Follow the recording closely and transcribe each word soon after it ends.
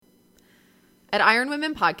At Iron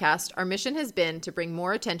Women Podcast, our mission has been to bring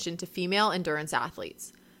more attention to female endurance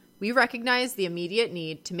athletes. We recognize the immediate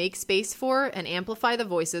need to make space for and amplify the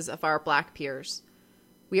voices of our Black peers.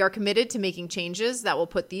 We are committed to making changes that will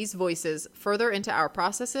put these voices further into our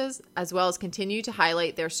processes, as well as continue to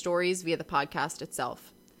highlight their stories via the podcast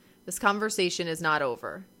itself. This conversation is not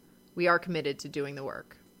over. We are committed to doing the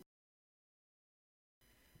work.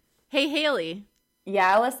 Hey, Haley.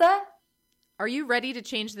 Yeah, Alyssa? Are you ready to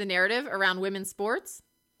change the narrative around women's sports?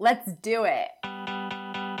 Let's do it.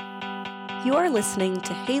 You are listening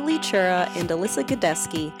to Haley Chura and Alyssa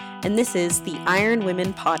Godesky, and this is the Iron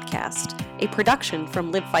Women Podcast, a production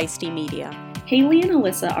from Live Feisty Media. Haley and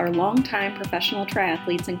Alyssa are longtime professional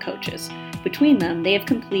triathletes and coaches. Between them, they have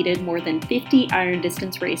completed more than 50 iron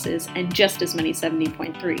distance races and just as many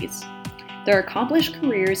 70.3s. Their accomplished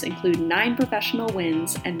careers include 9 professional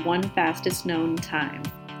wins and 1 fastest known time.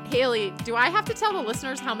 Haley, do I have to tell the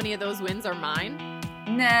listeners how many of those wins are mine?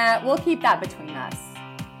 Nah, we'll keep that between us.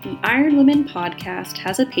 The Iron Women Podcast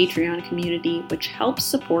has a Patreon community which helps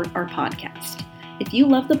support our podcast. If you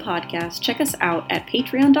love the podcast, check us out at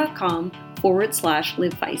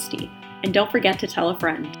patreon.com/livefeisty. And don't forget to tell a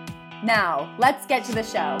friend. Now, let's get to the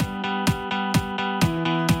show.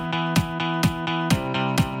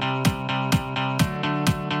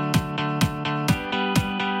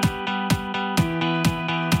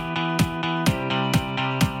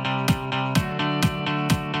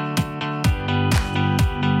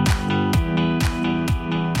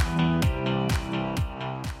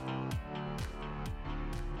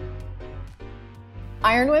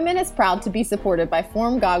 Iron Women is proud to be supported by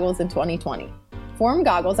Form Goggles in 2020. Form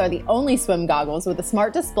Goggles are the only swim goggles with a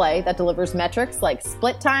smart display that delivers metrics like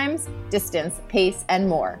split times, distance, pace, and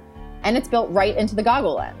more. And it's built right into the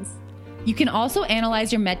goggle lens. You can also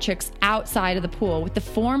analyze your metrics outside of the pool with the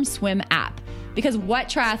Form Swim app, because what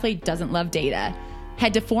triathlete doesn't love data?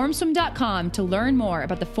 Head to formswim.com to learn more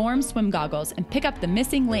about the Form Swim goggles and pick up the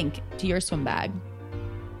missing link to your swim bag.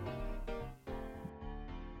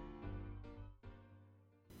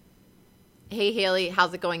 Hey, Haley,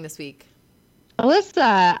 how's it going this week?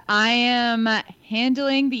 Alyssa, I am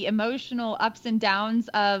handling the emotional ups and downs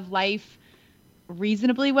of life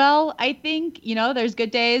reasonably well, I think. You know, there's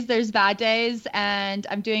good days, there's bad days, and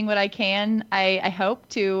I'm doing what I can, I hope,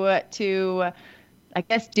 to I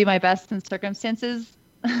guess, do my best in circumstances.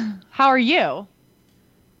 How are you?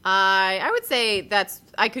 I would say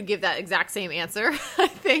I could give that exact same answer, I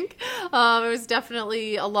think. It was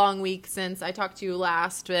definitely a long week since I talked to you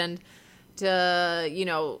last, and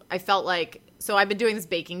I felt like, so I've been doing this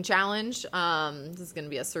baking challenge. This is going to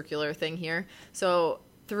be a circular thing here. So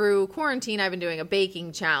through quarantine, I've been doing a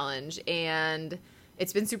baking challenge, and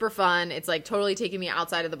it's been super fun. It's like totally taking me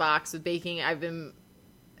outside of the box with baking. I've been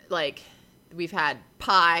like, we've had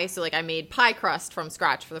pie. So like I made pie crust from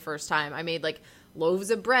scratch for the first time. I made like loaves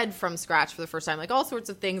of bread from scratch for the first time, like all sorts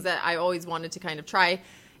of things that I always wanted to kind of try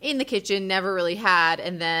in the kitchen, never really had.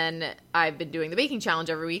 And then I've been doing the baking challenge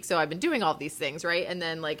every week, so I've been doing all these things, right? And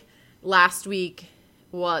then like last week,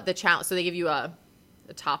 the challenge, so they give you a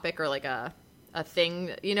topic or like a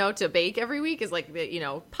thing, to bake every week is like,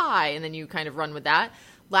 pie, and then you kind of run with that.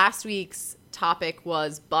 Last week's topic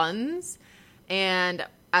was buns, and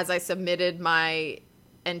as I submitted my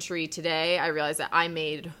entry today, I realized that I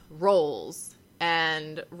made rolls,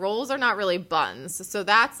 and rolls are not really buns. So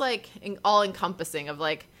that's like all encompassing of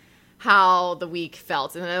like how the week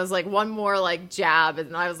felt. And then it was like one more like jab,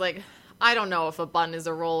 and I was like, I don't know if a bun is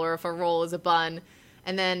a roll or if a roll is a bun.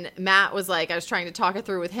 And then Matt was like, I was trying to talk it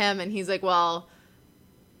through with him, and he's like, well,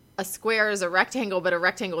 a square is a rectangle, but a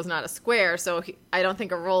rectangle is not a square, so I don't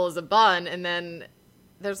think a roll is a bun. And then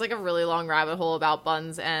there's like a really long rabbit hole about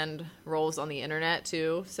buns and rolls on the internet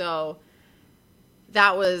too. So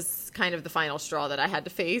that was kind of the final straw that I had to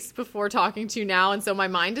face before talking to you now. And so my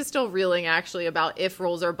mind is still reeling actually about if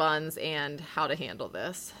rolls are buns and how to handle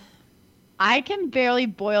this. I can barely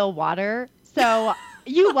boil water, so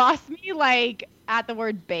you lost me like at the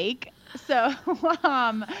word bake. So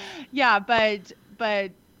yeah, but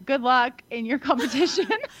good luck in your competition.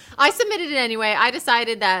 I submitted it anyway. I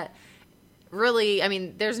decided that really, I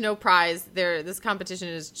mean, there's no prize there. This competition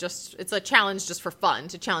is it's a challenge just for fun,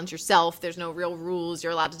 to challenge yourself. There's no real rules.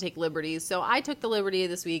 You're allowed to take liberties. So I took the liberty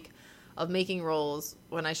this week of making rolls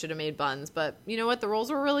when I should have made buns. But you know what? The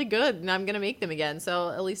rolls were really good, and I'm going to make them again. So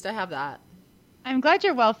at least I have that. I'm glad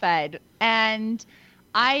you're well fed. And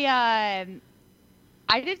I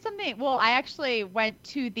did something. Well, I actually went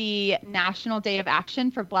to the National Day of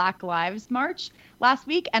Action for Black Lives March last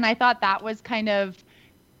week, and I thought that was kind of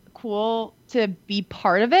cool to be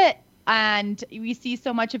part of it. And we see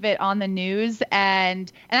so much of it on the news,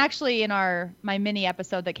 and actually in my mini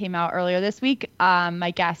episode that came out earlier this week,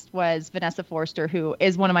 my guest was Vanessa Forster, who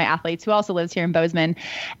is one of my athletes who also lives here in Bozeman,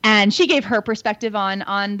 and she gave her perspective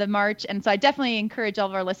on the march. And so I definitely encourage all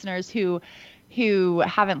of our listeners who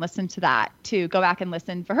haven't listened to that to go back and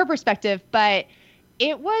listen for her perspective. But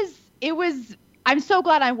it was I'm so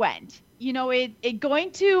glad I went. It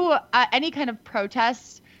going to any kind of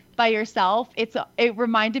protest by yourself, it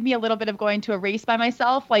reminded me a little bit of going to a race by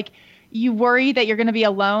myself. Like, you worry that you're going to be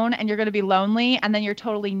alone and you're going to be lonely, and then you're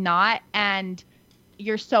totally not, and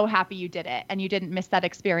you're so happy you did it and you didn't miss that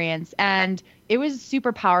experience. And it was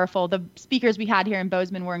super powerful. The speakers we had here in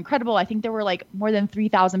Bozeman were incredible. I think there were like more than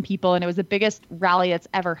 3,000 people, and it was the biggest rally that's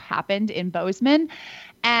ever happened in Bozeman.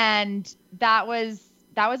 And that was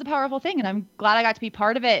a powerful thing, and I'm glad I got to be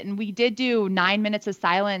part of it. And we did do 9 minutes of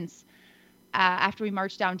silence after we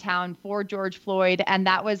marched downtown for George Floyd. And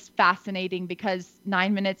that was fascinating because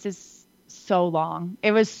 9 minutes is so long.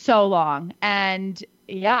 It was so long. And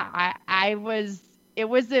yeah, it was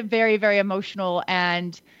a very, very emotional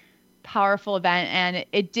and powerful event. And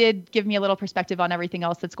it did give me a little perspective on everything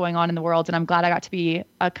else that's going on in the world. And I'm glad I got to be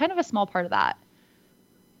kind of a small part of that.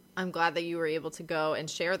 I'm glad that you were able to go and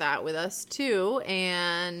share that with us too.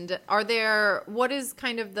 And what is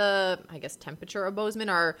kind of the, I guess, temperature of Bozeman?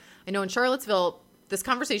 I know in Charlottesville, this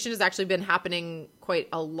conversation has actually been happening quite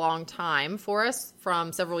a long time for us,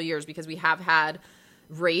 from several years, because we have had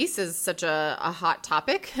race as such a hot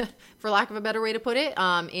topic, for lack of a better way to put it,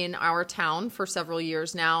 in our town for several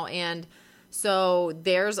years now. And so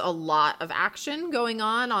there's a lot of action going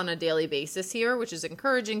on a daily basis here, which is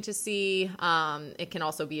encouraging to see. It can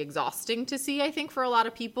also be exhausting to see, I think, for a lot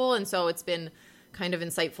of people. And so it's been kind of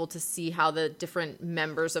insightful to see how the different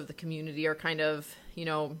members of the community are kind of,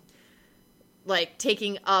 like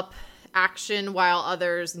taking up action while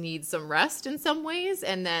others need some rest in some ways.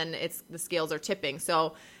 And then the scales are tipping.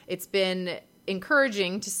 So it's been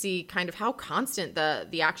encouraging to see kind of how constant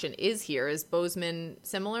the action is here. Is Bozeman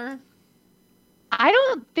similar? I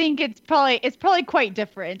don't think it's probably quite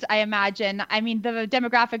different, I imagine. I mean, the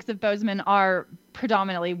demographics of Bozeman are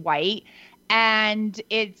predominantly white, and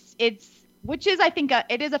which is, I think,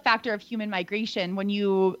 it is a factor of human migration. When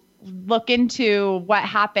you look into what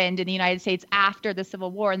happened in the United States after the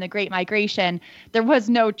Civil War and the Great Migration, there was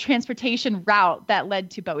no transportation route that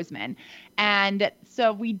led to Bozeman. And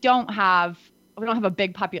so we don't have a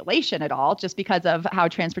big population at all, just because of how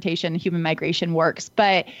transportation, human migration works.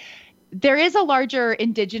 But there is a larger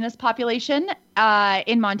indigenous population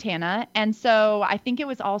in Montana. And so I think there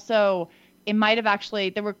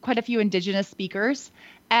were quite a few indigenous speakers.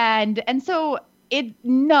 And so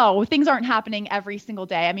things aren't happening every single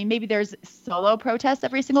day. I mean, maybe there's solo protests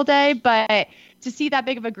every single day, but to see that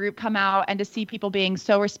big of a group come out and to see people being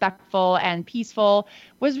so respectful and peaceful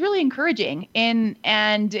was really encouraging. And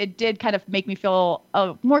it did kind of make me feel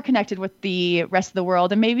more connected with the rest of the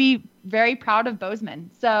world, and maybe very proud of Bozeman.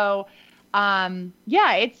 So,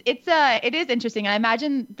 yeah, it is interesting. I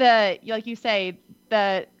imagine like you say,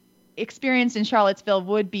 the experience in Charlottesville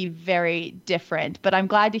would be very different, but I'm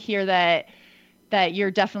glad to hear that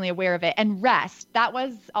you're definitely aware of it. And rest, that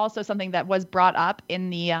was also something that was brought up in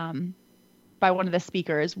the by one of the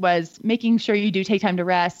speakers, was making sure you do take time to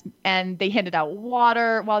rest. And they handed out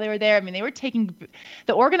water while they were there. I mean,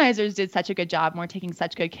 the organizers did such a good job and were taking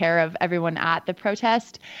such good care of everyone at the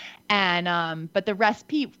protest. And but the rest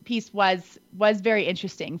piece was very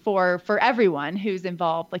interesting for everyone who's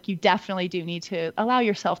involved. Like, you definitely do need to allow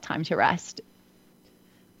yourself time to rest.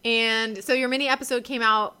 And so your mini episode came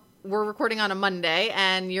out. We're recording on a Monday,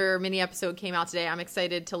 and your mini episode came out today. I'm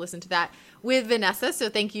excited to listen to that with Vanessa. So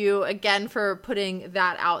thank you again for putting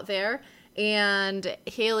that out there. And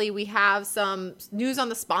Haley, we have some news on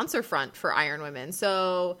the sponsor front for Iron Women.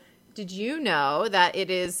 So did you know that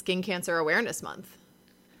it is Skin Cancer Awareness Month?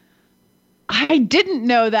 I didn't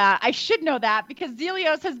know that. I should know that, because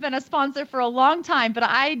Zelios has been a sponsor for a long time, but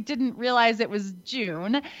I didn't realize it was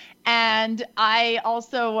June. And I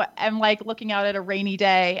also am like looking out at a rainy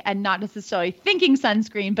day and not necessarily thinking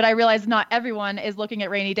sunscreen, but I realize not everyone is looking at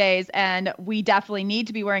rainy days, and we definitely need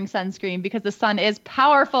to be wearing sunscreen because the sun is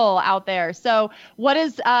powerful out there. So what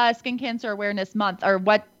is Skin Cancer Awareness Month, or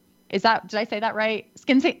what is that? Did I say that right?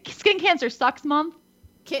 Skin Cancer Sucks Month?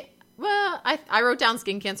 Well, I wrote down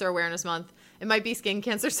Skin Cancer Awareness Month. It might be Skin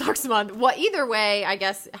Cancer Sucks Month. Well, either way, I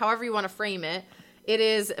guess, however you want to frame it, it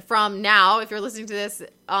is from now, if you're listening to this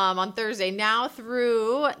on Thursday, now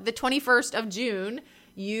through the 21st of June,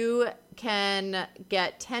 you can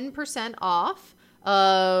get 10% off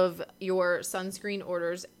of your sunscreen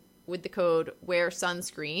orders with the code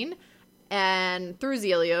WEARSUNSCREEN. and through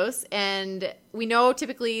Zelios. And we know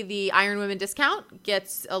typically the Iron Women discount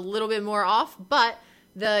gets a little bit more off, but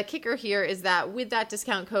the kicker here is that with that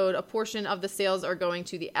discount code, a portion of the sales are going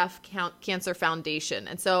to the Cancer Foundation.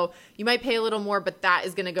 And so you might pay a little more, but that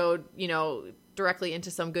is going to go, directly into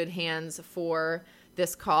some good hands for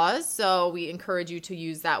this cause. So we encourage you to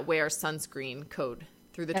use that Wear Sunscreen code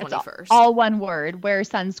through the 21st. All one word, Wear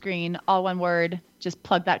Sunscreen, all one word. Just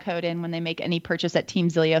plug that code in when they make any purchase at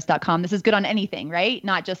teamzelios.com. This is good on anything, right?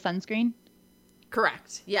 Not just sunscreen?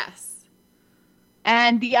 Correct. Yes.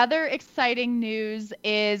 And the other exciting news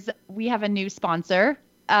is we have a new sponsor,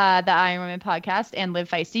 the Iron Women podcast and Live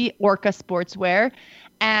Feisty, Orca Sportswear.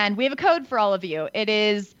 And we have a code for all of you. It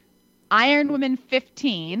is Iron Women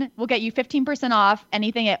 15. We'll get you 15% off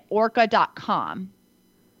anything at orca.com.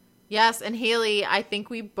 Yes. And Haley, I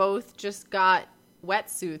think we both just got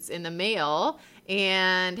wetsuits in the mail.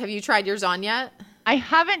 And have you tried yours on yet? I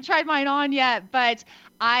haven't tried mine on yet, but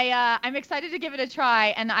I'm excited to give it a try,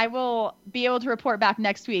 and I will be able to report back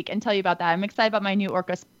next week and tell you about that. I'm excited about my new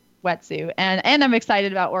Orca wetsuit, and I'm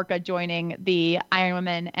excited about Orca joining the Iron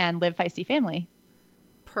Women and Live Feisty family.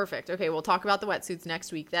 Perfect. Okay, we'll talk about the wetsuits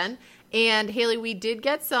next week then. And Haley, we did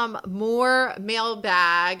get some more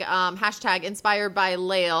mailbag, hashtag inspired by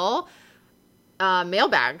Lael.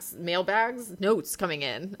 Mailbags, notes coming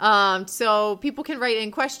in. So people can write in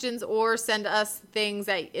questions or send us things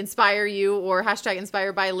that inspire you, or hashtag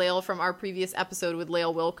inspired by Lael from our previous episode with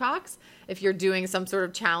Lael Wilcox if you're doing some sort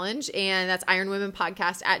of challenge. And that's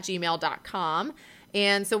ironwomenpodcast@gmail.com.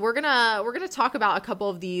 And so we're gonna talk about a couple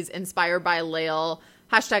of these inspired by Lael.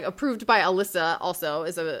 Hashtag approved by Alyssa also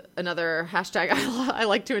is another hashtag I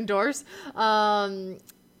like to endorse.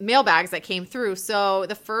 Mailbags that came through. So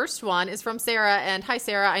the first one is from Sarah, and hi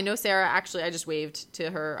Sarah. I know Sarah, actually I just waved to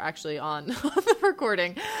her actually on the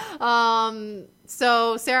recording.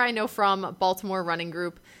 So Sarah I know from Baltimore Running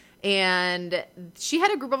Group, and she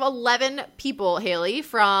had a group of 11 people, Haley,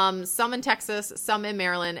 from some in Texas, some in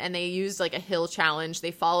Maryland, and they used like a hill challenge. They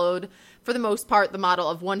followed for the most part the model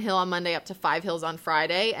of 1 hill on Monday up to 5 hills on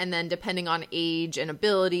Friday, and then depending on age and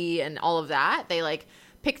ability and all of that, they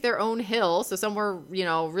pick their own hill. So some were,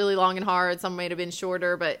 really long and hard. Some might have been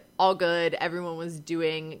shorter, but all good. Everyone was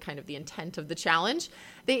doing kind of the intent of the challenge.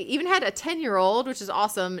 They even had a 10-year-old, which is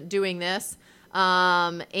awesome, doing this.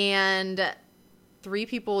 And 3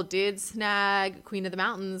 people did snag Queen of the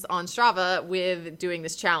Mountains on Strava with doing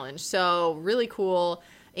this challenge. So really cool.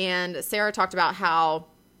 And Sarah talked about how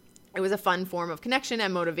it was a fun form of connection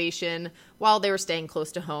and motivation while they were staying close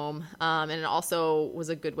to home. And it also was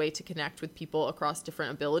a good way to connect with people across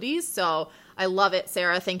different abilities. So I love it,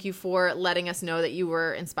 Sarah. Thank you for letting us know that you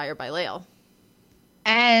were inspired by Lael.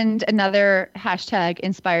 And another hashtag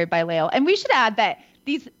inspired by Lael. And we should add that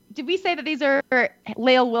did we say that these are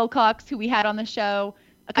Lael Wilcox, who we had on the show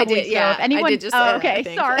a couple weeks ago? Yeah, if anyone, I did just say that, okay, I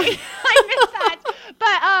think. sorry. I missed that.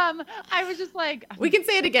 But I was just like... We can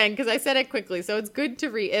say it again because I said it quickly. So it's good to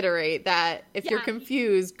reiterate that if you're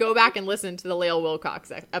confused, go back and listen to the Lael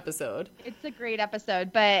Wilcox episode. It's a great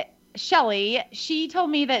episode. But Shelly, she told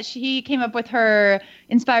me that she came up with her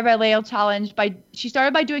Inspired by Lael challenge she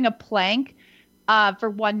started by doing a plank for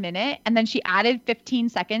 1 minute, and then she added 15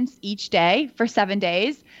 seconds each day for 7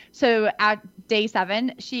 days. So at day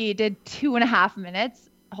 7, she did 2.5 minutes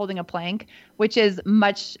holding a plank, which is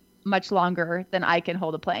much longer than I can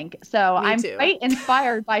hold a plank. So I'm quite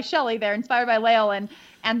inspired by Shelly there, inspired by Lael. And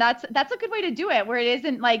that's a good way to do it, where it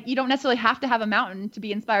isn't like you don't necessarily have to have a mountain to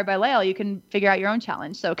be inspired by Lael. You can figure out your own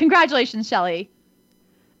challenge. So congratulations, Shelly.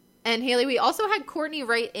 And Haley, we also had Courtney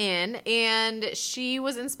write in, and she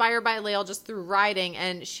was inspired by Lael just through riding,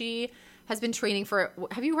 and she has been training for,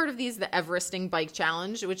 have you heard of these, the Everesting Bike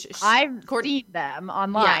Challenge? Which I've seen them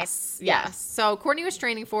online. Yes. So Courtney was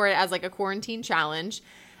training for it as like a quarantine challenge.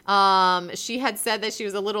 She had said that she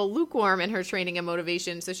was a little lukewarm in her training and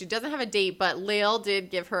motivation, so she doesn't have a date, but Lael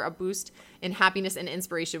did give her a boost in happiness and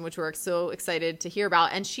inspiration, which we're so excited to hear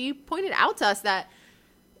about. And she pointed out to us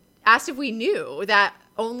asked if we knew that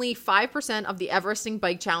only 5% of the Everesting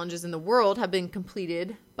bike challenges in the world have been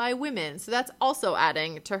completed by women. So that's also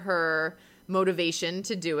adding to her motivation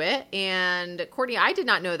to do it. And Courtney, I did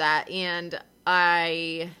not know that. And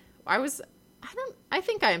I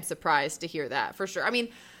think I am surprised to hear that for sure. I mean,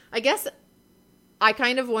 I guess I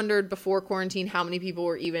kind of wondered before quarantine how many people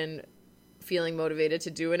were even feeling motivated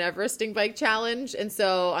to do an Everesting bike challenge. And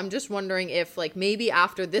so I'm just wondering if maybe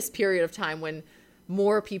after this period of time when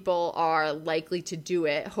more people are likely to do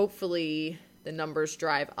it, hopefully the numbers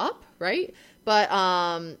drive up, right? But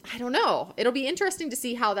I don't know. It'll be interesting to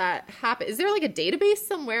see how that happens. Is there a database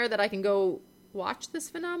somewhere that I can go watch this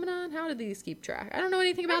phenomenon? How do these keep track? I don't know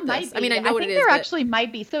anything about There this. might I mean, be. I know what it think is. there But actually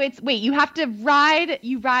might be. So it's wait, you have to ride.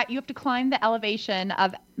 You have to climb the elevation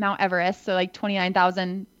of Mount Everest, so like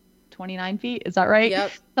 29,029 feet. Is that right?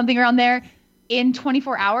 Yep. Something around there. In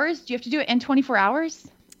 24 hours. Do you have to do it in 24 hours?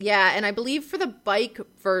 yeah, and I believe for the bike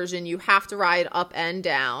version, you have to ride up and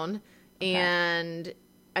down. And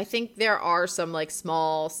I think there are some like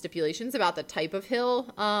small stipulations about the type of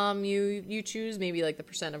hill you choose. Maybe like the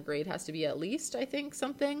percent of grade has to be at least, I think,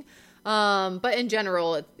 something. But in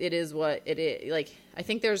general, it is what it is. Like, I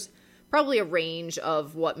think there's probably a range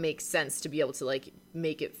of what makes sense to be able to like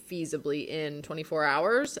make it feasibly in 24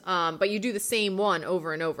 hours. But you do the same one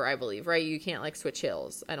over and over, I believe, right? You can't like switch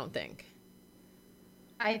hills, I don't think.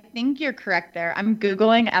 I think you're correct there. I'm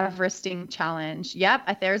Googling Everesting challenge.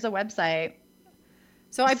 Yep, there's a website.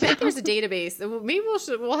 So I bet there's a database. Maybe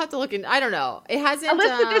we'll have to look in. I don't know. It hasn't.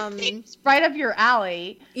 Alyssa, this seems right up your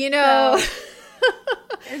alley. You know,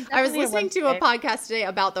 So, I was listening to a podcast today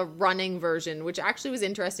about the running version, which actually was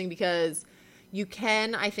interesting because you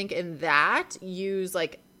can, I think, in that use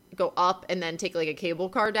like go up and then take like a cable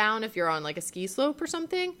car down if you're on like a ski slope or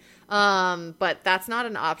something. But that's not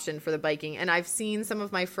an option for the biking. And I've seen some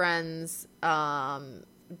of my friends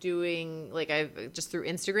doing like I've just through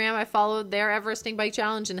Instagram I followed their Everesting bike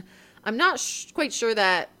challenge, and I'm not quite sure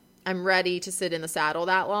that I'm ready to sit in the saddle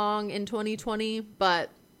that long in 2020, but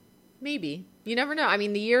maybe. You never know. I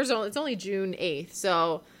mean, it's only June 8th,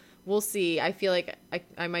 so we'll see. I feel like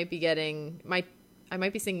I might be I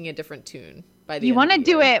might be singing a different tune by the You end want of to the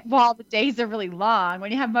do year. it while the days are really long,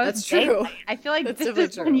 when you have most That's days. true. I feel like That's this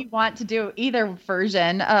definitely is when true. you want to do either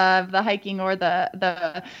version of the hiking or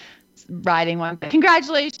the riding one. But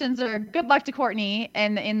congratulations or good luck to Courtney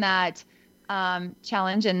in that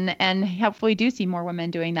challenge, and hopefully we do see more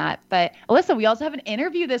women doing that. But Alyssa, we also have an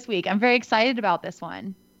interview this week. I'm very excited about this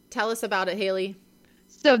one. Tell us about it, Haley.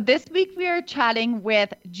 So this week we are chatting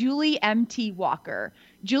with Julie M.T. Walker.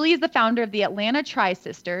 Julie is the founder of the Atlanta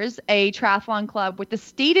Tri-Sisters, a triathlon club with the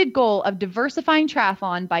stated goal of diversifying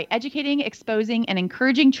triathlon by educating, exposing, and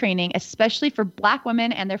encouraging training, especially for Black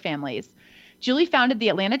women and their families. Julie founded the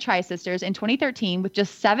Atlanta Tri-Sisters in 2013 with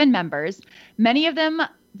just 7 members. Many of them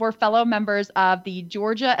were fellow members of the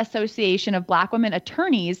Georgia Association of Black Women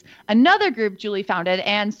Attorneys, another group Julie founded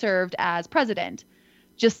and served as president.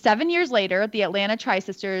 Just 7 years later, the Atlanta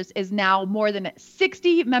Tri-Sisters is now more than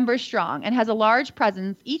 60 members strong and has a large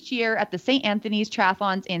presence each year at the St. Anthony's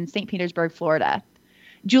Triathlons in St. Petersburg, Florida.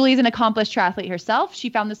 Julie is an accomplished triathlete herself.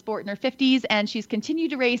 She found the sport in her 50s, and she's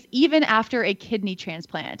continued to race even after a kidney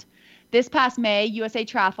transplant. This past May, USA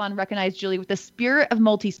Triathlon recognized Julie with the Spirit of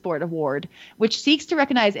Multisport Award, which seeks to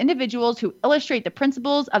recognize individuals who illustrate the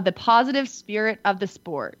principles of the positive spirit of the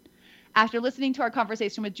sport. After listening to our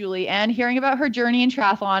conversation with Julie and hearing about her journey in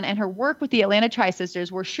triathlon and her work with the Atlanta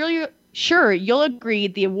Tri-Sisters, we're sure you'll agree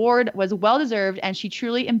the award was well-deserved and she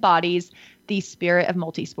truly embodies the spirit of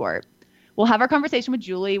multisport. We'll have our conversation with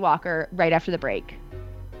Julie Walker right after the break.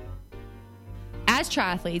 As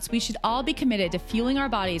triathletes, we should all be committed to fueling our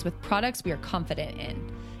bodies with products we are confident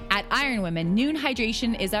in. At Iron Women, Nuun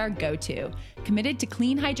Hydration is our go-to. Committed to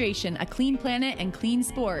clean hydration, a clean planet, and clean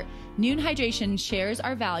sport, Nuun Hydration shares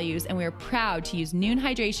our values, and we are proud to use Nuun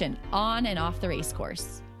Hydration on and off the race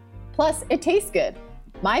course. Plus, it tastes good.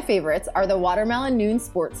 My favorites are the Watermelon Nuun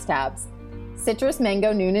Sports Tabs, Citrus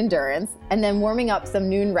Mango Nuun Endurance, and then warming up some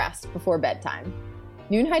Nuun Rest before bedtime.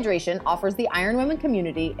 Nuun Hydration offers the Iron Women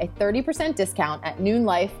community a 30% discount at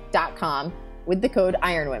nuunlife.com with the code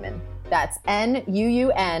IRONWOMEN. That's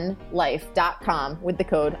NUUN life.com with the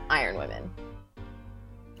code IRONWOMEN.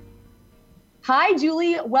 Hi,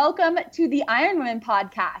 Julie. Welcome to the Iron Women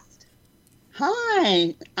podcast.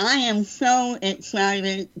 Hi, I am so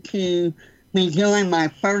excited to be doing my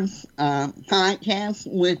first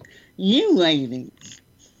podcast with you ladies.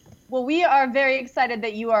 Well, we are very excited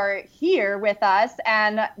that you are here with us,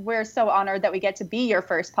 and we're so honored that we get to be your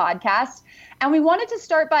first podcast. And we wanted to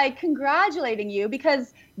start by congratulating you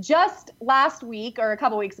because just last week, or a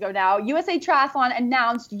couple weeks ago now, USA Triathlon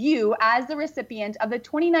announced you as the recipient of the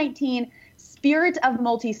 2019 Spirit of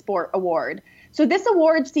Multisport Award. So this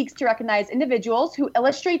award seeks to recognize individuals who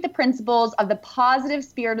illustrate the principles of the positive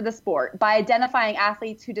spirit of the sport by identifying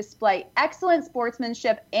athletes who display excellent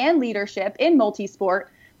sportsmanship and leadership in multisport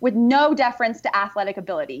with no deference to athletic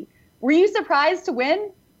ability. Were you surprised to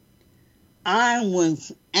win? I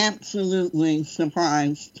was absolutely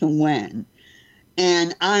surprised to win.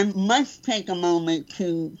 And I must take a moment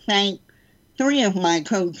to thank 3 of my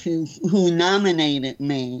coaches who nominated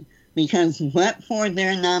me, because but for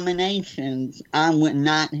their nominations, I would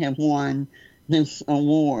not have won this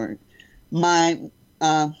award. My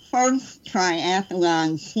first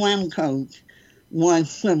triathlon swim coach was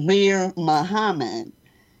Sabir Muhammad.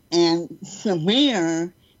 And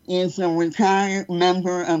Sabir is a retired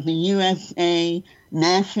member of the USA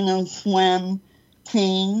National Swim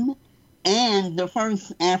Team and the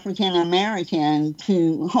first African American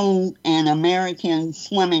to hold an American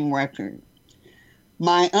swimming record.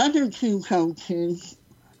 My other two coaches,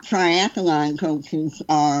 triathlon coaches,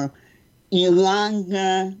 are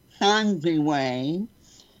Ilanga Sandiwe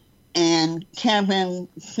and Kevin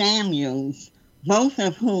Samuels, both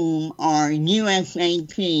of whom are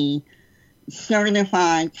USAT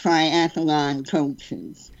certified triathlon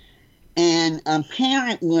coaches. And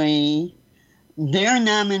apparently, their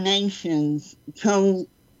nominations told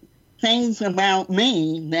things about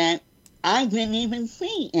me that I didn't even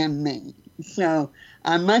see in me. So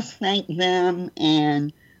I must thank them,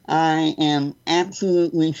 and I am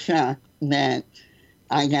absolutely shocked that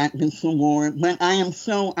I got this award, but I am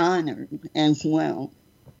so honored as well.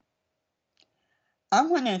 I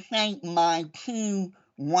want to thank my two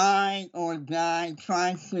ride or die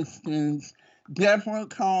tri-sisters, Deborah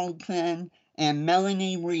Carlton and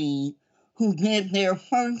Melanie Reed, who did their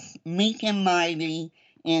first Meek and Mighty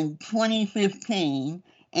in 2015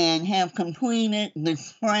 and have completed the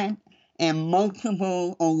sprint and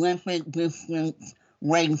multiple Olympic distance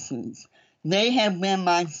races. They have been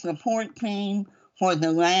my support team for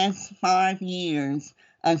the last 5 years,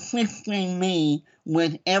 assisting me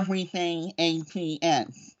with everything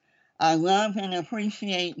ATS. I love and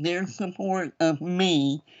appreciate their support of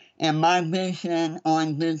me and my vision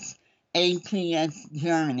on this ATS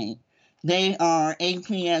journey. They are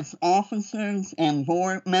ATS officers and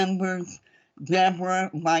board members,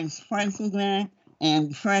 Deborah, Vice President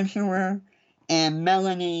and Treasurer, and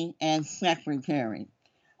Melanie as Secretary.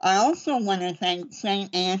 I also want to thank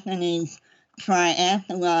St. Anthony's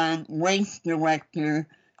Triathlon Race Director,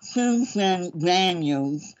 Susan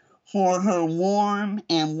Daniels, for her warm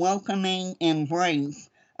and welcoming embrace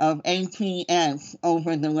of ATS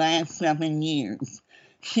over the last 7 years.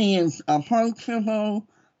 She is approachable,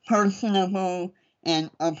 personable, and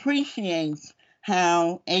appreciates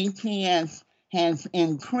how ATS has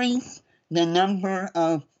increased the number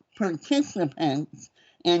of participants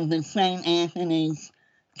in the St. Anthony's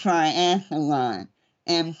Triathlon.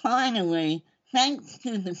 And finally, thanks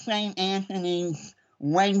to the St. Anthony's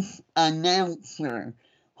race announcer,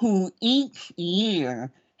 who each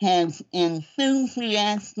year has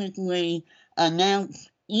enthusiastically announced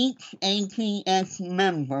each ATS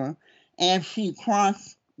member as she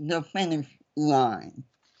crossed the finish line.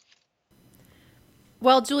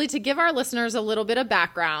 Well, Julie, to give our listeners a little bit of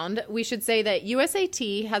background, we should say that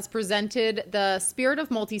USAT has presented the Spirit of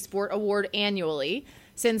Multisport Award annually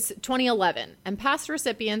since 2011, and past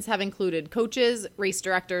recipients have included coaches, race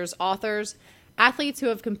directors, authors, athletes who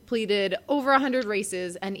have completed over 100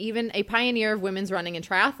 races, and even a pioneer of women's running and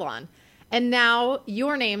triathlon. And now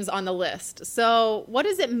your name's on the list. So what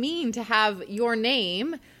does it mean to have your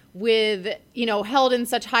name with, held in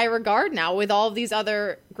such high regard now with all of these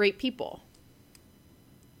other great people?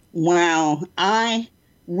 Wow, I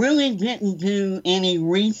really didn't do any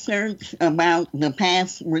research about the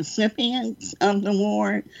past recipients of the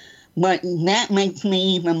award, but that makes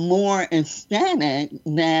me even more ecstatic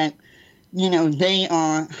that, they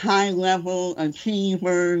are high-level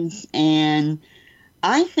achievers. And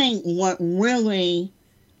I think what really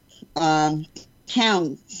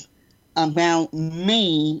counts about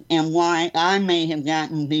me and why I may have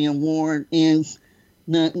gotten the award is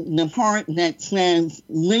the part that says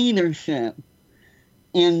leadership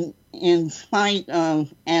in spite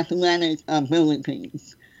of athletic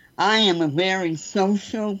abilities. I am a very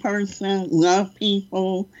social person, love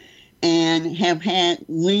people, and have had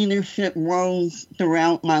leadership roles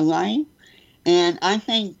throughout my life. And I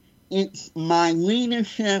think it's my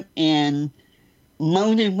leadership in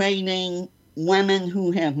motivating women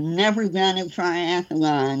who have never done a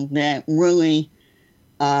triathlon that really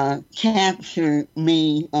captured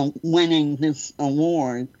me winning this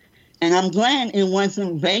award. And I'm glad it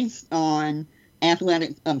wasn't based on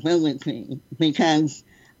athletic ability, because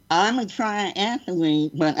I'm a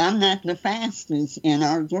triathlete, but I'm not the fastest in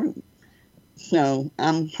our group. So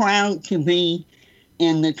I'm proud to be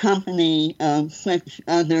in the company of such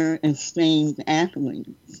other esteemed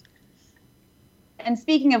athletes. And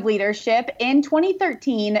speaking of leadership, in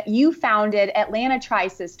 2013, you founded Atlanta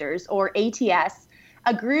Tri-Sisters, or ATS,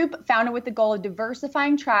 a group founded with the goal of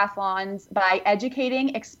diversifying triathlons by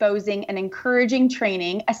educating, exposing, and encouraging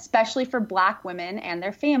training, especially for Black women and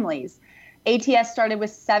their families. ATS started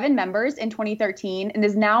with 7 members in 2013 and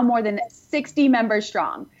is now more than 60 members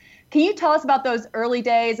strong. Can you tell us about those early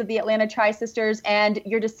days of the Atlanta Tri-Sisters and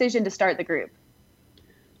your decision to start the group?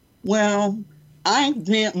 Well, I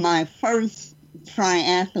did my first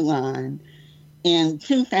triathlon in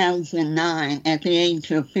 2009 at the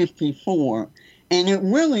age of 54, and it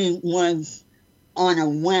really was on a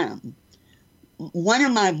whim. One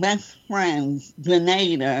of my best friends,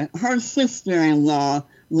 Danita, her sister-in-law,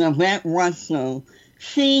 Lavette Russell,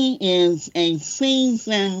 she is a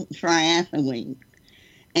seasoned triathlete,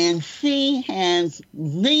 and she has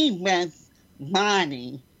the best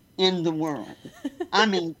body in the world. I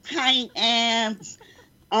mean, tight abs,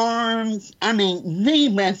 arms, I mean, the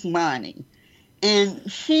best body. And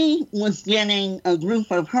she was getting a group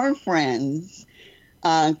of her friends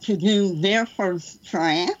to do their first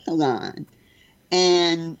triathlon.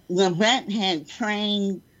 And Lavette had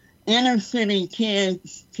trained inner city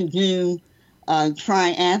kids to do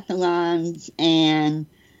triathlons, and,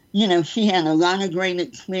 you know, she had a lot of great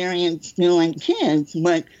experience doing kids,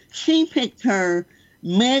 but she picked her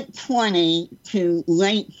mid-20 to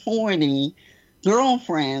late 40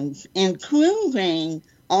 girlfriends, including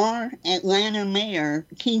our Atlanta mayor,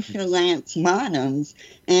 Keisha Lance Bottoms,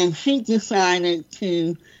 and she decided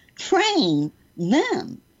to train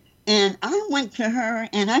them. And I went to her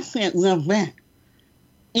and I said, Lavette,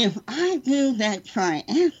 if I do that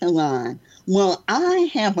triathlon, will I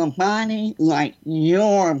have a body like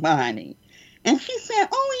your body? And she said,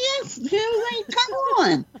 oh, yes, Julie, come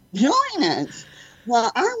on, join us.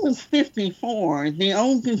 Well, I was 54. The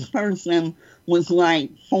oldest person was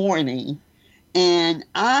like 40. And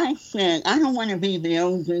I said, I don't want to be the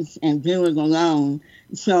oldest and do it alone.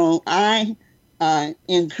 So I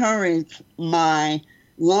encouraged my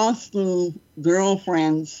law school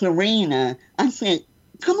girlfriend, Serena. I said,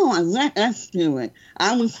 come on, let us do it.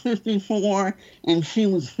 I was 54 and she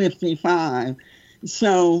was 55.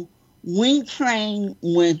 So we trained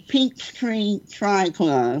with Peachtree Tri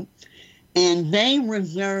Club, and they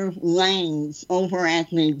reserve lanes over at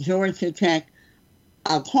the Georgia Tech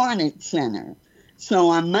Aquatic Center. So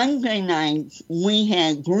on Monday nights, we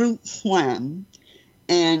had group swim,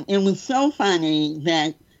 and it was so funny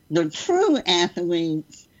that the true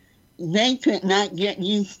athletes, they could not get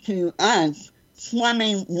used to us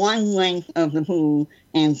swimming one length of the pool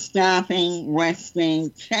and stopping,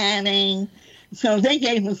 resting, chatting. So they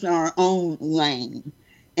gave us our own lane.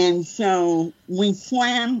 And so we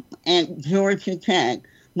swam at Georgia Tech,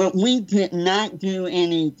 but we did not do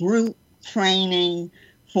any group training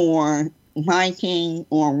for biking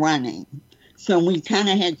or running. So we kind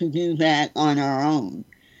of had to do that on our own.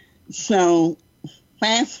 So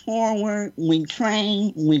fast forward, we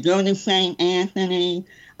train, we go to St. Anthony.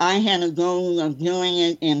 I had a goal of doing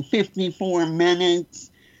it in 54 minutes.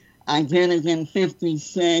 I did it in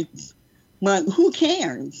 56. But who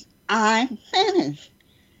cares? I finished.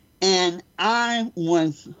 And I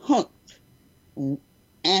was hooked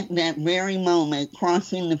at that very moment,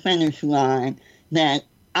 crossing the finish line, that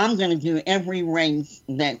I'm going to do every race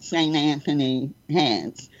that St. Anthony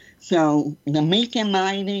has. So the Meek and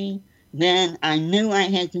Mighty, then I knew I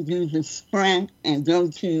had to do the sprint and go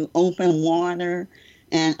to open water,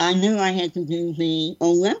 and I knew I had to do the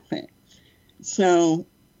Olympics. So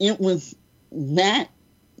it was that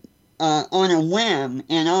on a whim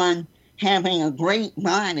and on having a great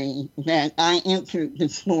body that I entered the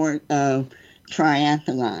sport of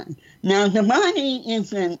triathlon. Now, the body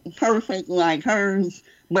isn't perfect like hers,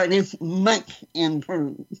 but it's much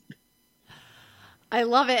improved. I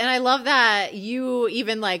love it. And I love that you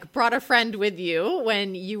even like brought a friend with you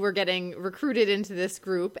when you were getting recruited into this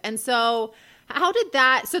group. And so how did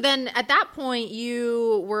that, so then at that point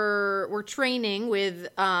you were training with,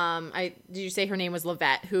 did you say her name was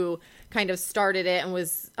Lavette, who kind of started it and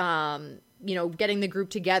was, getting the group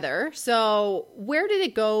together. So where did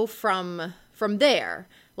it go from there?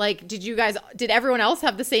 Like, did everyone else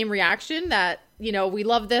have the same reaction that, we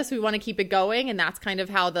love this, we want to keep it going, and that's kind of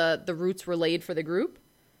how the roots were laid for the group?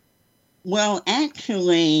 Well,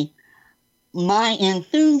 actually, my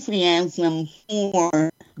enthusiasm for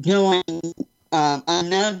doing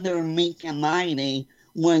another Meek and Mighty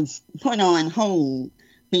was put on hold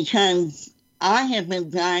because I have been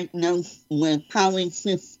diagnosed with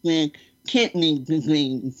polycystic kidney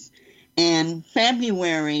disease. And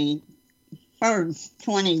February 1st,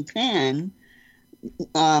 2010,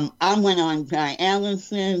 I went on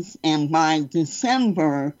dialysis, and by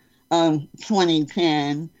December of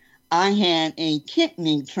 2010, I had a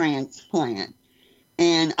kidney transplant.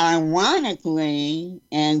 And ironically,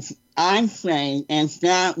 as I say, as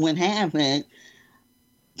God would have it,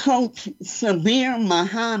 Coach Sabir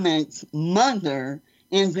Muhammad's mother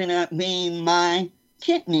ended up being my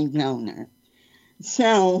kidney donor.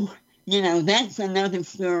 So that's another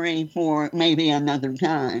story for maybe another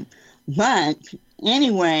time. But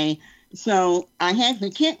anyway, so I had the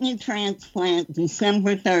kidney transplant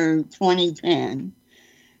December 3rd, 2010.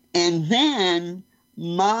 And then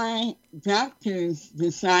my doctors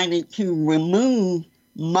decided to remove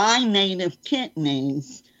my native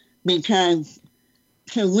kidneys because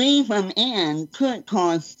to leave them in could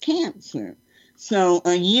cause cancer. So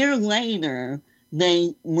a year later,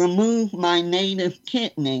 they removed my native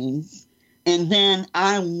kidneys, and then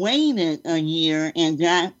I waited a year and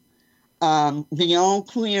got the all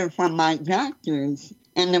clear from my doctors.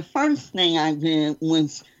 And the first thing I did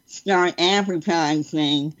was start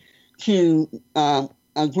advertising to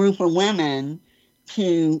a group of women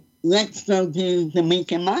to let's go do the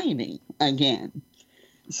Meek and Mighty again.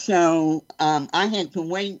 So I had to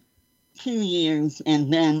wait 2 years,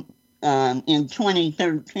 and then in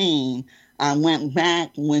 2013, I went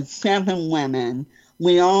back with 7 women.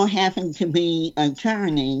 We all happened to be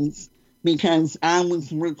attorneys because I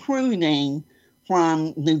was recruiting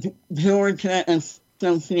from the Georgia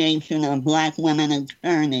Association of Black Women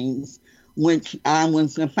Attorneys, which I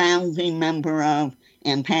was a founding member of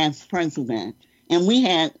and past president. And we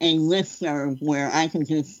had a listserv where I could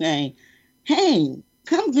just say, hey,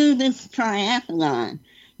 come do this triathlon.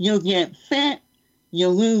 You'll get fit,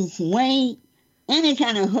 you'll lose weight, any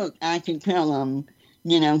kind of hook I could tell them,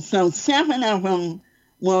 So 7 of them,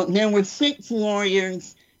 well, there were 6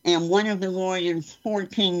 lawyers and one of the lawyers'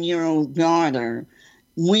 14-year-old daughter.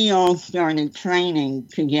 We all started training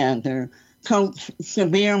together. Coach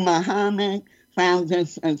Sabir Muhammad found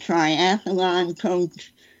us a triathlon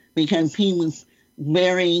coach because he was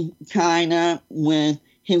very tied up with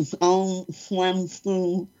his own swim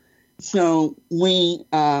school. So we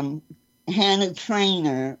had a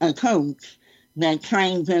trainer, a coach, that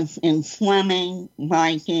trains us in swimming,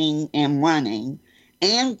 biking, and running,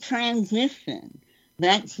 and transition.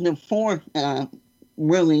 That's the 4th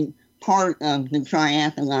really part of the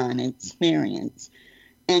triathlon experience.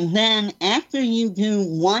 And then after you do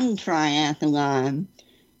one triathlon,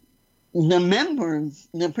 the members,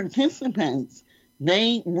 the participants,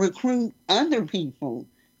 they recruit other people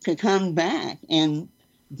to come back and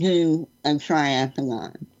do a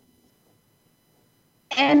triathlon.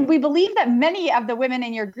 And we believe that many of the women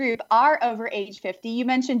in your group are over age 50. You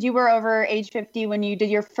mentioned you were over age 50 when you did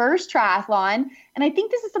your first triathlon. And I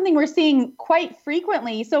think this is something we're seeing quite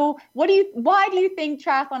frequently. So why do you think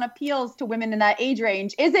triathlon appeals to women in that age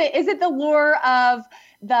range? Is it the lure of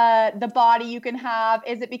the body you can have?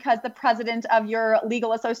 Is it because the president of your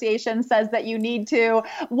legal association says that you need to?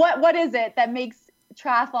 What is it that makes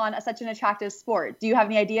triathlon such an attractive sport? Do you have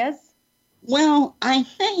any ideas? Well, I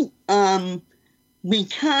think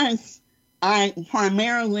because I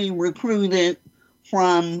primarily recruited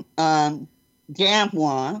from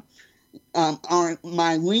GABWA,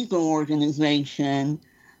 my legal organization,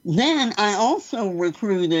 then I also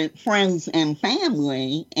recruited friends and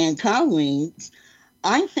family and colleagues.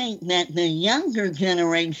 I think that the younger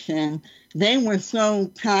generation, they were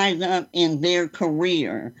so tied up in their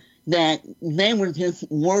career that they were just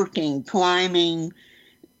working, climbing,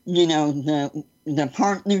 the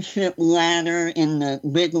partnership ladder in the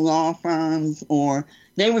big law firms, or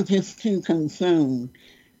they were just too consumed.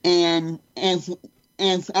 And as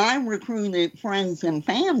I recruited friends and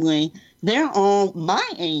family, they're all my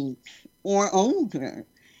age or older.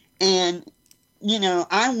 And,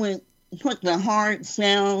 I would put the hard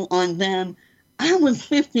sell on them. I was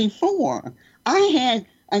 54. I had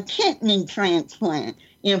a kidney transplant.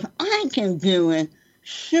 If I can do it,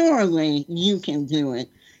 surely you can do it.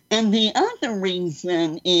 And the other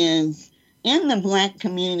reason is, in the Black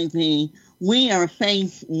community, we are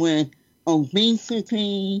faced with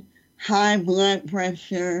obesity, high blood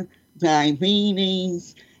pressure,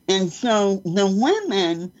 diabetes. And so the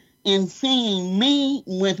women, in seeing me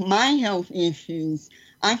with my health issues,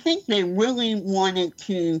 I think they really wanted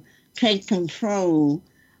to take control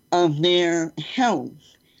of their health.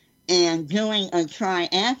 And doing a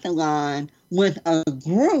triathlon with a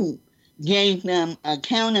group gave them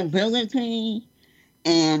accountability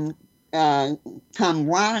and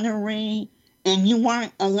camaraderie, and you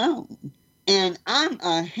weren't alone. And I'm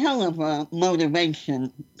a hell of a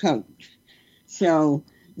motivation coach. So,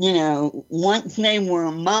 once they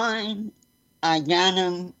were mine, I got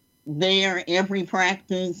them there every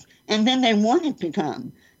practice, and then they wanted to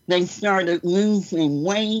come. They started losing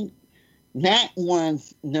weight. That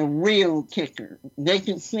was the real kicker. They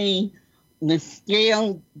could see the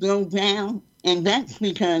scale go down, and that's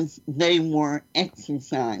because they were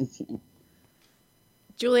exercising.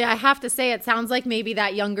 Julie, I have to say, it sounds like maybe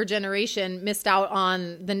that younger generation missed out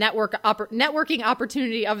on the networking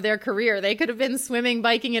opportunity of their career. They could have been swimming,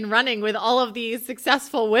 biking, and running with all of these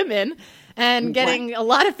successful women and getting a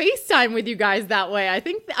lot of FaceTime with you guys that way. I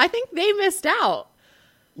think they missed out.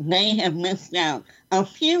 They have missed out. A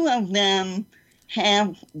few of them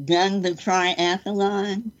have done the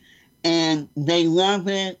triathlon, and they love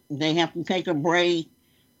it. They have to take a break,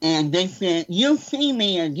 and they said, "You'll see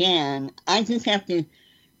me again. I just have to,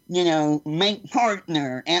 make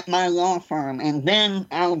partner at my law firm, and then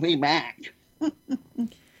I'll be back."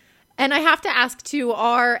 And I have to ask, too,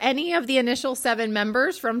 are any of the initial 7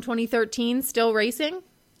 members from 2013 still racing?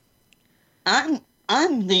 I'm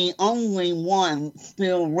the only one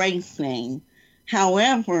still racing.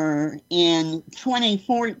 However, in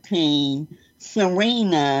 2014,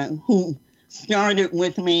 Serena, who started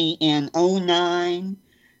with me in 2009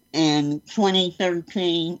 and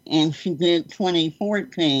 2013, and she did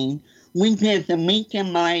 2014, we did the Meek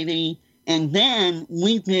and Mighty, and then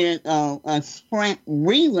we did a sprint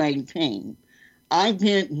relay team. I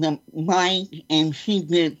did the bike and she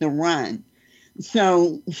did the run.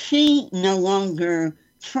 So she no longer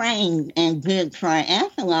trained and did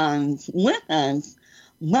triathlons with us,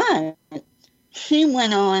 but she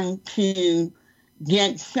went on to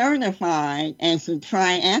get certified as a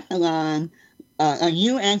triathlon, a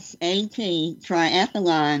USAT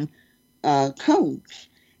triathlon coach.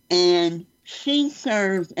 And she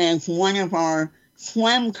served as one of our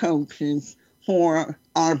swim coaches for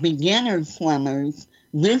our beginner swimmers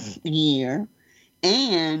this year,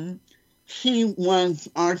 and she was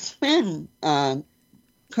our spin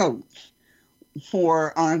coach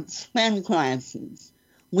for our spin classes.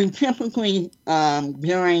 We typically,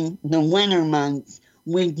 during the winter months,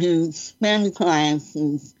 we do spin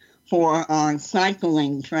classes for our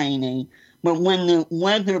cycling training. But when the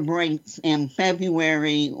weather breaks in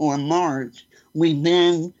February or March, we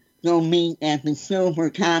then go meet at the Silver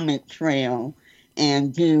Comet Trail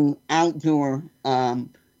and do outdoor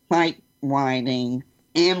bike riding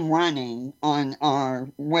and running on our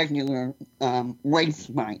regular race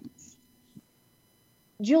bikes.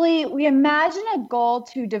 Julie, we imagine a goal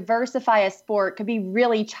to diversify a sport could be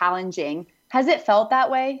really challenging. Has it felt that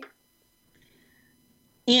way?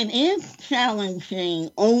 It is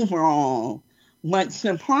challenging overall, but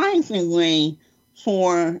surprisingly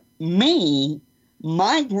for me,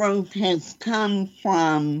 my growth has come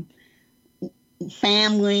from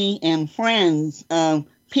family and friends of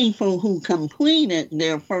people who completed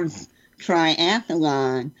their first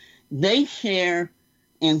triathlon. They share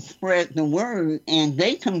and spread the word, and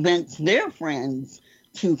they convince their friends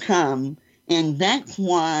to come, and that's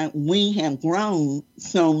why we have grown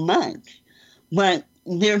so much. But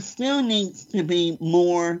there still needs to be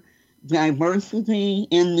more diversity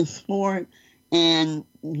in the sport, and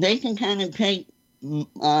they can kind of take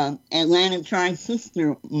Atlanta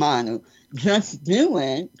Tri-Sister model. Just do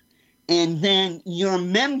it, and then your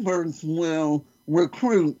members will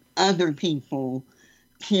recruit other people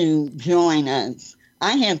to join us.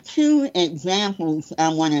 I have 2 examples I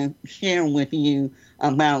want to share with you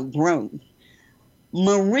about growth.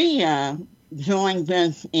 Maria joined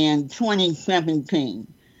us in 2017.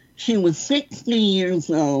 She was 60 years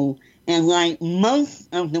old, and like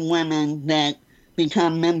most of the women that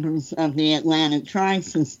become members of the Atlanta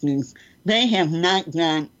Tri-Sisters, they have not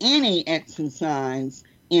done any exercise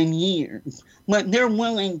in years, but they're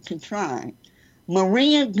willing to try.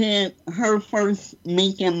 Maria did her first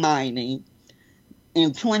Meek and Mighty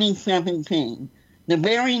in 2017. The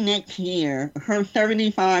very next year, her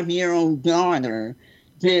 35-year-old daughter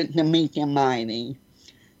did the Meek and Mighty.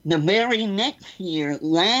 The very next year,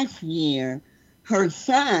 last year, her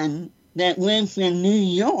son that lives in New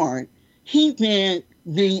York, he did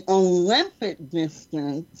the Olympic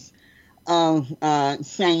distance of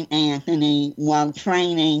St. Anthony while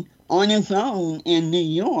training on his own in New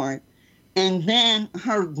York. And then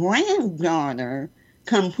her granddaughter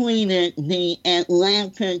completed the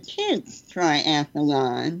Atlanta Kids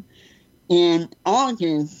Triathlon in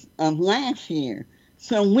August of last year.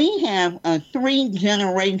 So we have a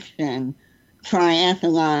 3-generation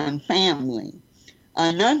triathlon family.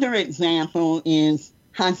 Another example is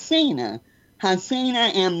Hasina.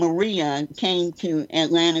 Hasina and Maria came to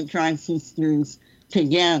Atlanta Tri-Sisters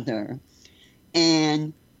together,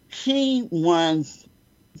 and she was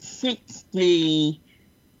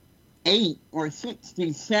 68 or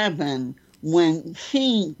 67 when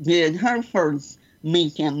she did her first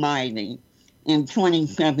Meek and Mighty in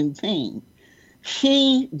 2017.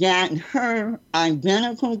 She got her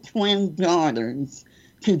identical twin daughters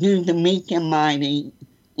to do the Meek and Mighty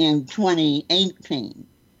in 2018.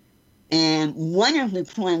 And one of the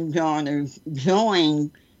twin daughters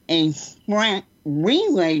joined a sprint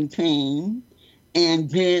relay team and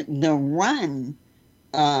did the run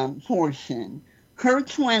portion. Her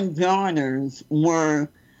twin daughters were,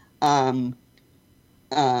 they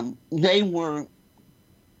were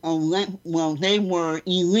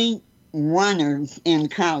elite runners in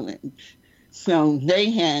college. So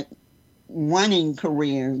they had running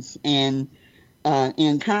careers and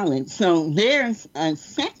in college. So there's a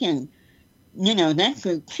second, that's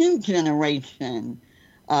a 2-generation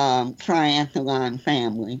triathlon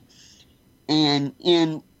family. And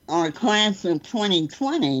in our class of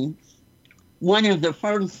 2020, one of the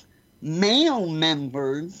first male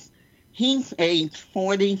members, he's age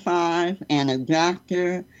 45 and a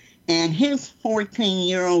doctor, and his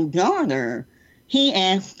 14-year-old daughter, he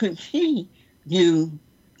asked could she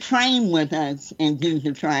train with us and do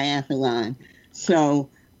the triathlon. So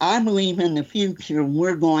I believe in the future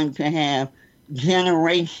we're going to have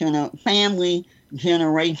generational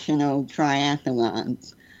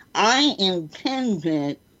triathlons. I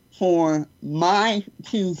intended for my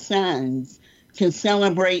 2 sons to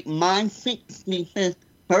celebrate my 65th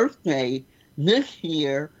birthday this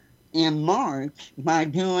year in March by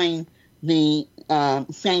doing the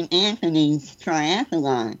St. Anthony's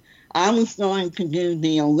Triathlon. I was going to do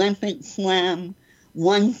the Olympic swim.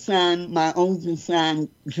 One son, my oldest son,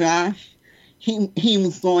 Josh, he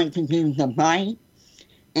was going to do the bike,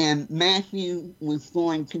 and Matthew was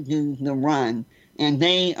going to do the run. And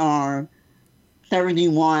they are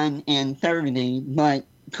 31 and 30, but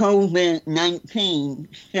COVID-19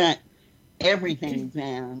 shut everything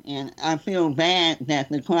down. And I feel bad that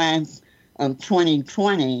the class of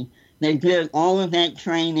 2020, they did all of that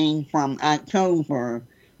training from October,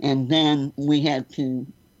 and then we had to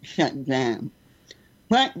shut down.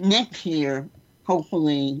 But next year,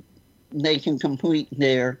 hopefully, they can complete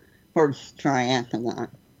their first triathlon.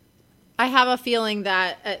 I have a feeling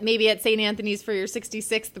that maybe at St. Anthony's for your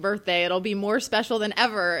 66th birthday, it'll be more special than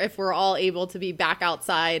ever if we're all able to be back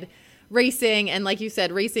outside racing and, like you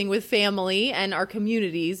said, racing with family and our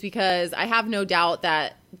communities, because I have no doubt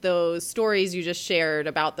that those stories you just shared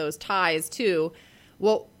about those ties too,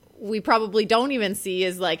 what we probably don't even see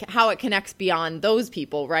is like how it connects beyond those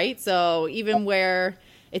people, right? So even where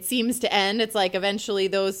it seems to end, it's like eventually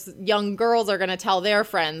those young girls are going to tell their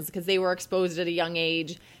friends because they were exposed at a young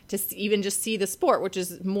age to even just see the sport, which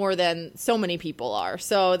is more than so many people are.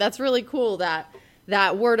 So that's really cool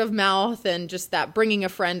that word of mouth and just that bringing a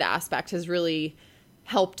friend aspect has really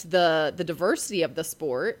helped the diversity of the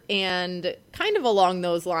sport. And kind of along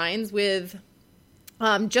those lines with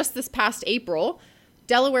just this past April,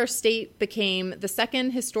 Delaware State became the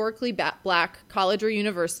second historically black college or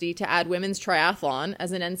university to add women's triathlon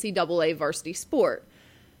as an NCAA varsity sport.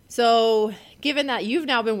 So given that you've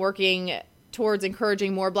now been working towards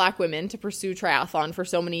encouraging more black women to pursue triathlon for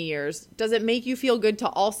so many years, does it make you feel good to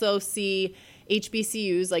also see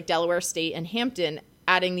HBCUs like Delaware State and Hampton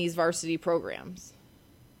adding these varsity programs?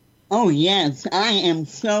 Oh, yes. I am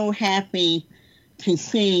so happy to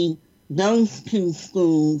see those 2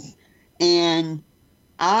 schools. And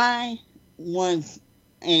I was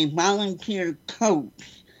a volunteer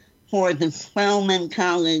coach for the Spelman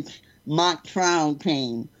College mock trial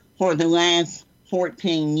team for the last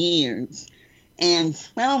 14 years. And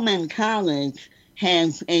Spelman College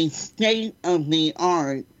has a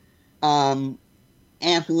state-of-the-art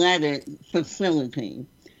athletic facility.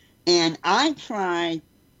 And I tried,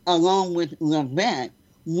 along with Levette,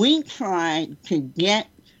 we tried to get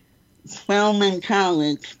Spelman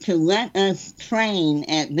College to let us train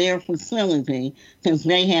at their facility because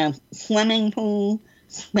they have swimming pool,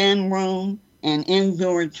 spin room, and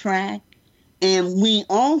indoor track. And we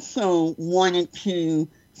also wanted to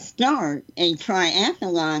start a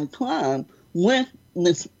triathlon club with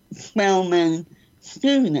the Spelman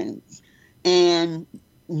students. And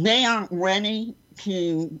they aren't ready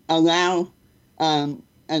to allow a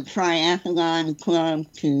triathlon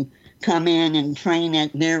club to come in and train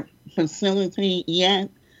at their facility yet.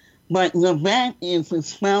 But Levette is a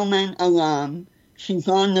Spelman alum. She's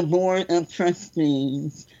on the board of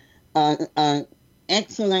trustees,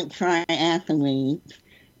 excellent triathlete.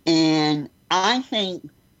 And I think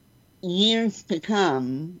years to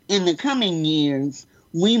come, in the coming years,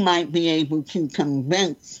 we might be able to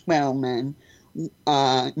convince Spelman,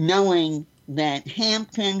 knowing that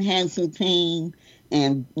Hampton has a team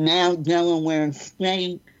and now Delaware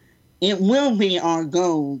State. It will be our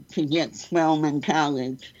goal to get Spelman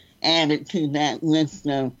College added to that list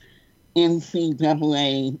of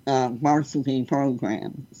NCAA varsity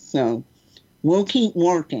programs. So we'll keep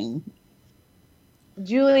working.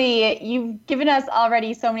 Julie, you've given us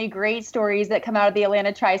already so many great stories that come out of the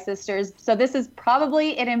Atlanta Tri-Sisters. So this is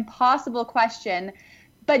probably an impossible question,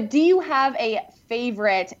 but do you have a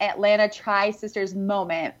favorite Atlanta Tri-Sisters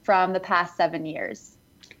moment from the past 7 years?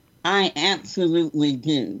 I absolutely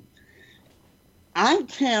do. I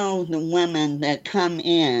tell the women that come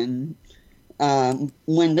in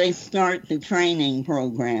when they start the training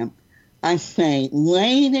program, I say,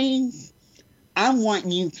 ladies, I want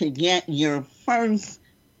you to get your first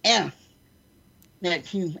F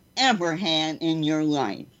that you've ever had in your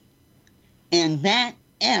life. And that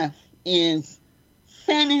F is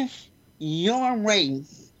finish your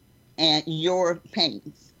race at your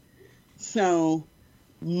pace. So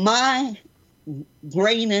my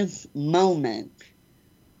greatest moment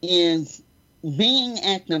is being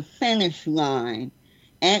at the finish line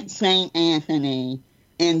at St. Anthony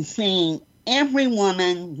and seeing every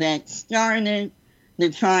woman that started the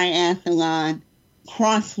triathlon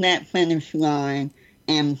cross that finish line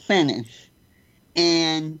and finish.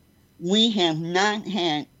 And we have not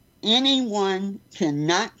had anyone to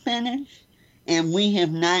not finish, and we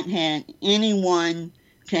have not had anyone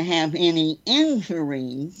to have any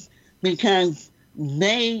injuries because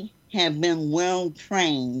they have been well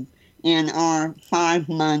trained in our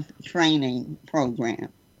 5-month training program.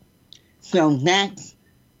 So that's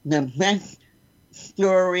the best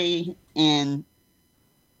story, and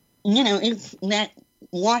it's that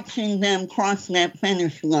watching them cross that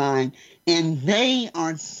finish line, and they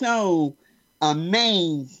are so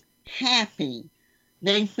amazed, happy,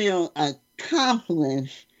 they feel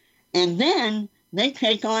accomplished, and then they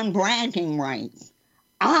take on bragging rights.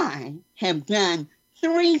 I have done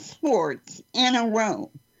 3 sports in a row.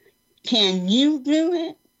 Can you do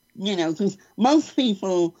it? Because most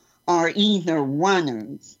people are either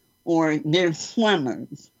runners or they're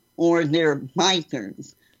swimmers or they're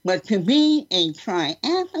bikers. But to be a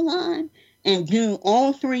triathlon and do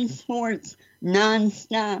all 3 sports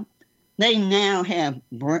nonstop, they now have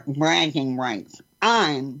bragging rights.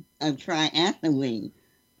 I'm a triathlete.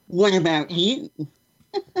 What about you?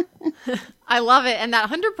 I love it. And that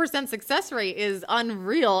 100% success rate is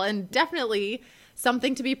unreal and definitely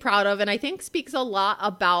something to be proud of. And I think speaks a lot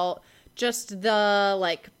about just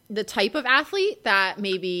the type of athlete that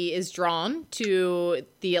maybe is drawn to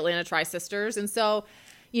the Atlanta Tri-Sisters. And so,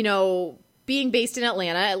 being based in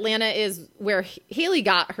Atlanta is where Haley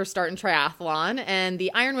got her start in triathlon. And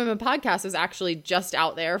the Iron Women podcast was actually just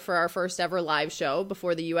out there for our first ever live show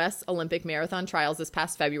before the U.S. Olympic Marathon Trials this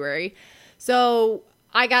past February. So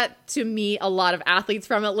I got to meet a lot of athletes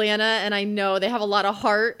from Atlanta, and I know they have a lot of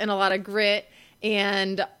heart and a lot of grit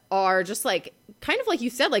and are just kind of like you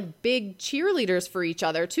said, big cheerleaders for each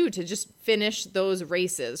other too, to just finish those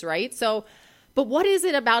races, right? So, but what is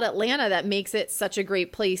it about Atlanta that makes it such a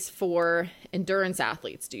great place for endurance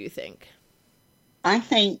athletes, do you think? I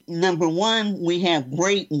think, number one, we have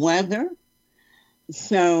great weather.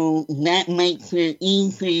 So that makes it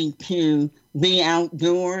easy to be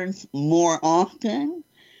outdoors more often.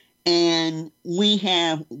 And we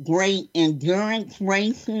have great endurance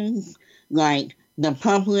races like the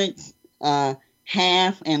Publix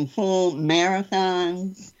half and full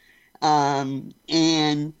marathons.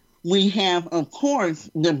 And we have, of course,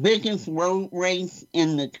 the biggest road race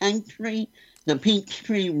in the country, the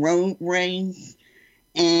Peachtree Road Race.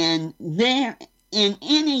 And there, in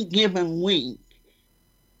any given week,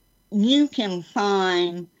 you can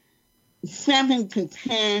find 7 to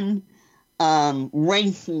 10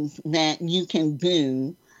 races that you can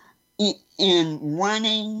do in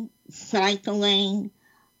running, cycling,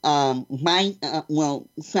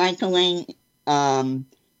 cycling,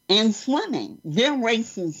 and swimming. There are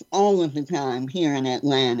races all of the time here in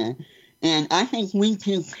Atlanta. And I think we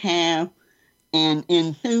just have an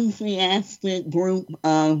enthusiastic group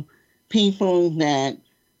of people that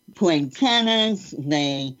play tennis,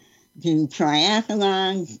 they do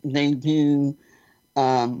triathlons, they do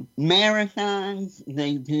marathons,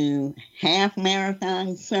 they do half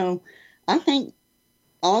marathons. So I think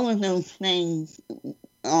all of those things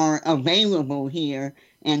are available here,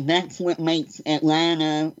 and that's what makes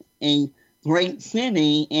Atlanta a great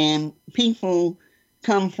city, and people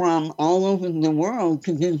come from all over the world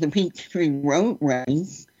to do the Peachtree Road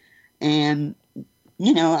Race. And,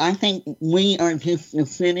 I think we are just a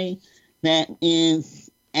city that is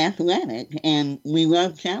athletic, and we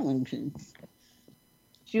love challenges.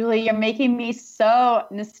 Julie, you're making me so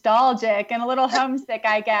nostalgic and a little homesick,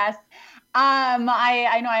 I guess. I know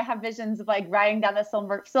I have visions of riding down the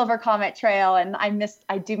Silver Comet Trail, and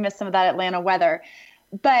I do miss some of that Atlanta weather.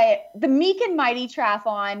 But the Meek and Mighty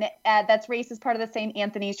Triathlon, that's raced as part of the St.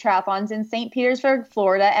 Anthony's Triathlons in St. Petersburg,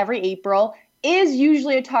 Florida, every April. is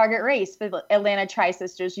usually a target race for the Atlanta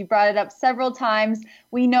Tri-Sisters. You brought it up several times.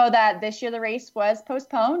 We know that this year the race was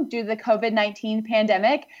postponed due to the COVID-19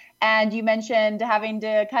 pandemic. And you mentioned having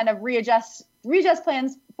to kind of readjust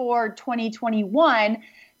plans for 2021.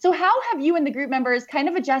 So how have you and the group members kind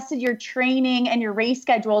of adjusted your training and your race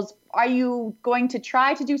schedules? Are you going to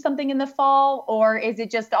try to do something in the fall, or is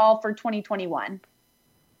it just all for 2021?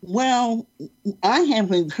 Well, I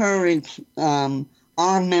have encouraged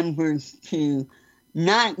our members to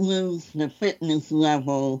not lose the fitness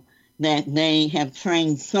level that they have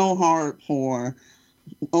trained so hard for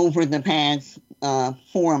over the past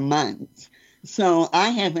 4 months. So I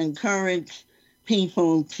have encouraged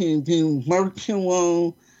people to do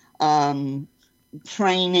virtual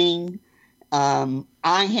training.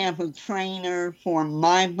 I have a trainer for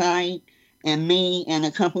my bike, and me and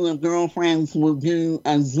a couple of girlfriends will do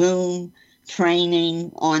a Zoom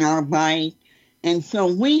training on our bike. And so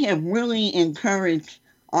we have really encouraged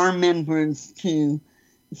our members to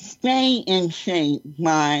stay in shape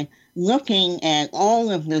by looking at all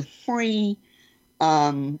of the free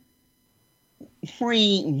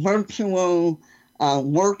virtual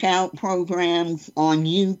workout programs on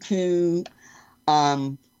YouTube.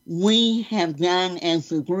 We have done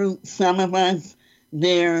as a group, some of us,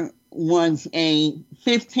 there was a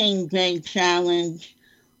 15-day challenge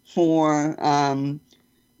for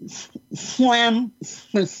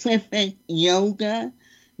swim-specific yoga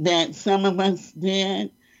that some of us did.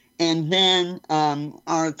 And then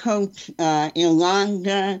our coach,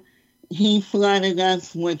 Ilonga, he flooded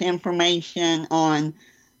us with information on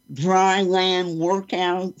dry land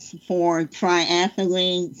workouts for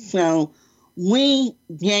triathletes. So we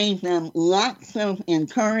gave them lots of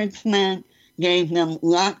encouragement, gave them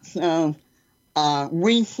lots of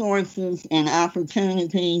resources and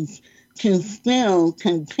opportunities to still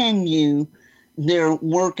continue their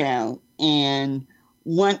workout. And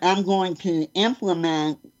what I'm going to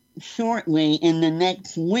implement shortly in the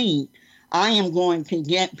next week, I am going to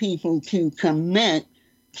get people to commit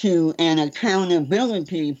to an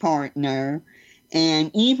accountability partner.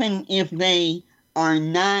 And even if they are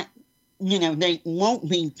not, they won't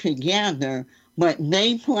be together, but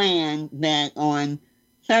they plan that on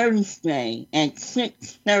Thursday at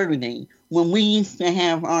 6:30, when we used to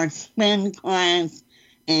have our spin class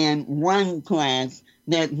and run class,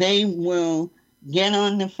 that they will get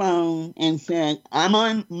on the phone and say, I'm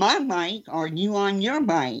on my bike, are you on your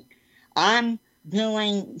bike? I'm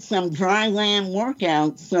doing some dry land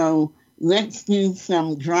workouts, so let's do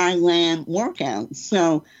some dry land workouts.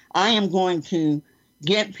 So I am going to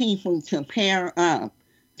get people to pair up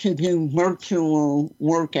to do virtual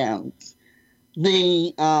workouts.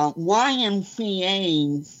 The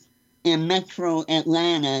YMCAs in Metro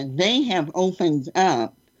Atlanta, they have opened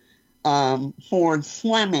up for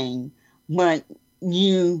swimming, but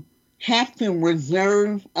you have to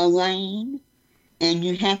reserve a lane, and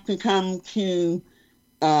you have to come to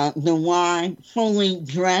the Y fully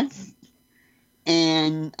dressed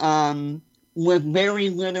and with very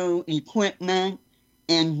little equipment,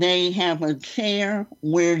 and they have a chair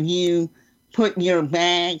where you put your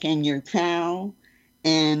bag and your towel,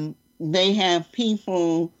 and they have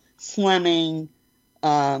people swimming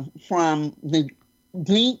from the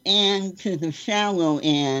deep end to the shallow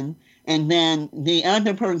end, and then the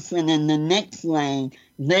other person in the next lane,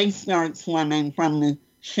 they start swimming from the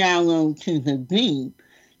shallow to the deep,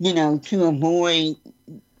 to avoid,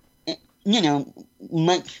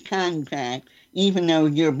 much contact, even though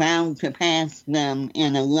you're bound to pass them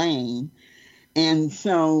in a lane. And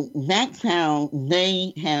so that's how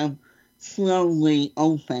they have slowly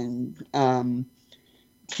opened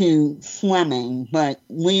to swimming. But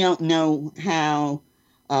we don't know how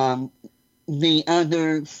the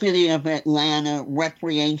other City of Atlanta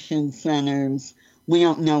recreation centers, we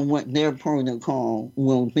don't know what their protocol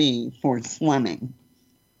will be for swimming.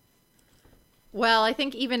 Well, I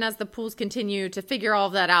think even as the pools continue to figure all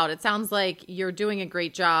of that out, it sounds like you're doing a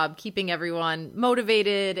great job keeping everyone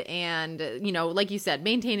motivated and, like you said,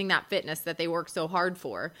 maintaining that fitness that they work so hard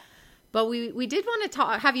for. But we did want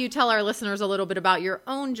to have you tell our listeners a little bit about your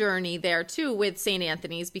own journey there, too, with St.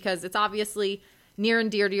 Anthony's, because it's obviously near and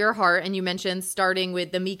dear to your heart. And you mentioned starting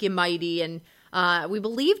with the Meek and Mighty, and we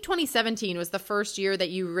believe 2017 was the first year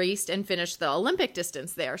that you raced and finished the Olympic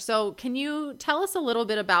distance there. So can you tell us a little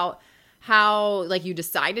bit about how you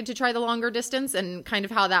decided to try the longer distance and kind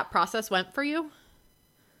of how that process went for you?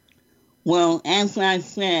 Well, as I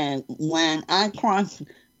said, when I crossed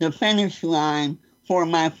the finish line for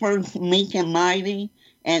my first Meek and Mighty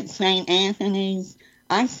at St. Anthony's,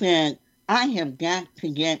 I said, I have got to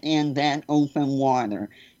get in that open water,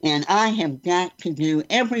 and I have got to do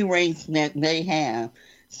every race that they have.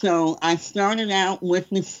 So I started out with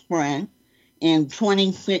the sprint in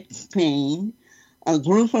 2016. A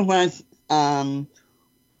group of us, I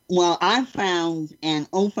found an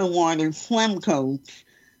open water swim coach,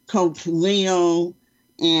 Coach Leo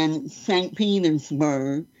in St.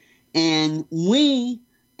 Petersburg, and we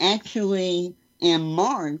actually, in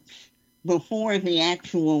March, before the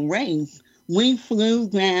actual race, we flew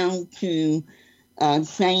down to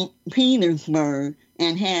St. Petersburg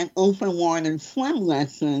and had open water swim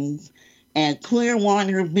lessons at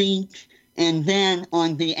Clearwater Beach and then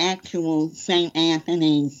on the actual St.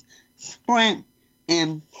 Anthony's sprint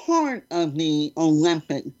and part of the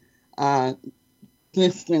Olympic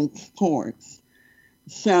distance course.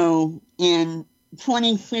 So in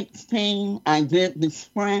 2016, I did the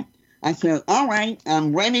sprint. I said, all right,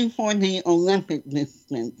 I'm ready for the Olympic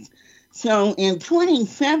distance. So in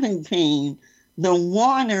 2017, the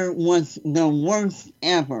water was the worst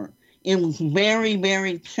ever. It was very,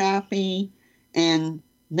 very choppy, and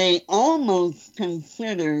they almost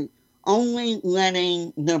considered only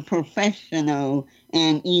letting the professional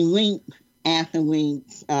and elite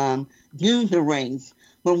athletes do the race.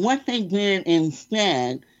 But what they did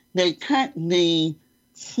instead, they cut the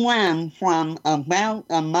swim from about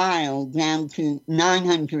a mile down to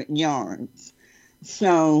 900 yards.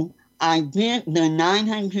 So I did the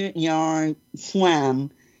 900-yard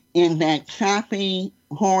swim in that choppy,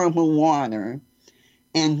 horrible water.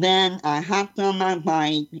 And then I hopped on my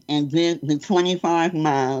bike and did the 25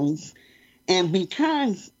 miles. And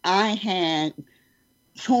because I had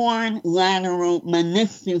torn lateral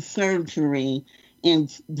meniscus surgery in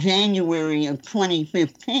January of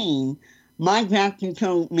 2015, my doctor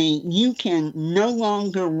told me, you can no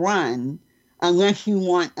longer run unless you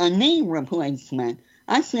want a knee replacement.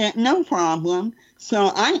 I said, no problem.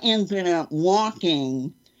 So I ended up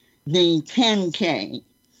walking the 10K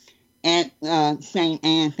at St.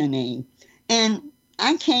 Anthony. And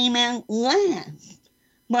I came in last.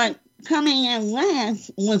 But coming in last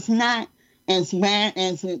was not as bad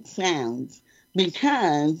as it sounds,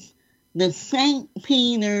 because the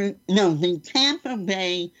Tampa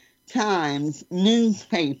Bay Times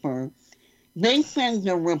newspaper, they send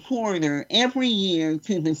a reporter every year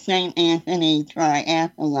to the St. Anthony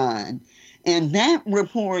Triathlon. And that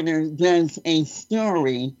reporter does a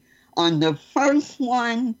story on the first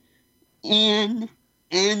one in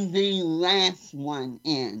and the last one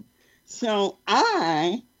in. So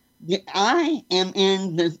I am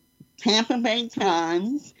in the Tampa Bay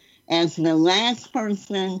Times as the last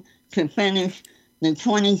person to finish the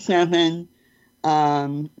 27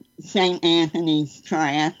 St. Anthony's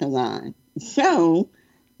Triathlon. So,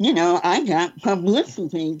 I got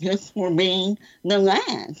publicity just for being the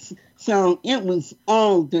last. So it was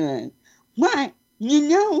all good. But,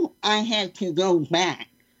 I had to go back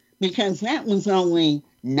because that was only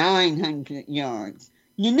 900 yards.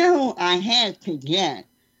 I had to get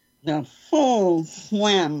the full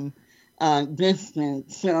swim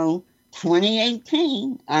distance. So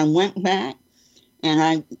 2018, I went back and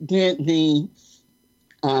I did the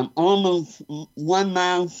almost 1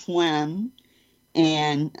 mile swim,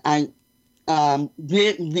 and I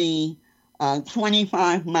did the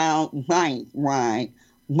 25-mile bike ride.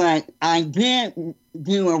 But I did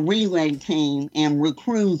do a relay team and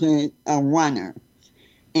recruited a runner.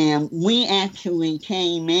 And we actually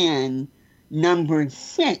came in number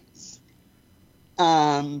 6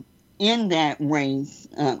 in that race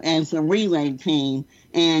as a relay team.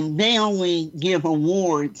 And they only give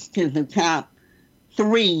awards to the top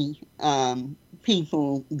 3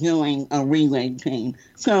 people doing a relay team.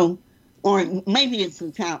 So, or maybe it's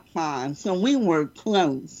the top 5. So we were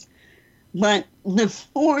close. But the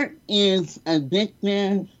sport is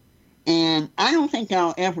addictive, and I don't think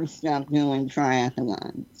I'll ever stop doing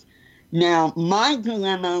triathlons. Now, my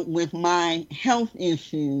dilemma with my health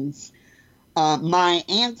issues, my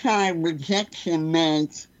anti-rejection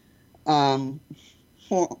meds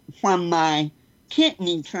from my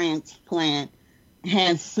kidney transplant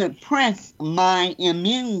has suppressed my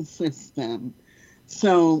immune system.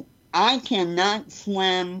 So I cannot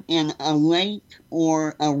swim in a lake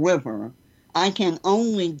or a river. I can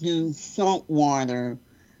only do saltwater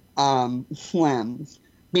swims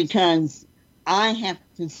because I have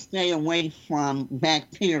to stay away from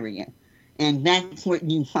bacteria. And that's what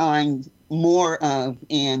you find more of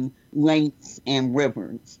in lakes and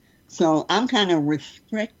rivers. So I'm kind of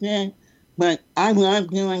restricted, but I love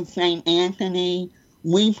doing St. Anthony.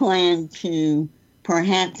 We plan to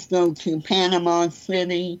perhaps go to Panama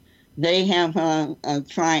City. They have a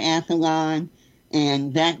triathlon.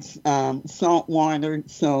 and that's salt water,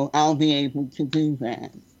 so I'll be able to do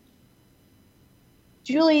that.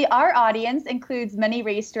 Julie, our audience includes many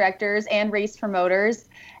race directors and race promoters.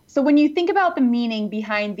 So when you think about the meaning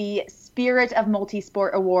behind the Spirit of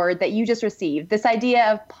Multisport Award that you just received, this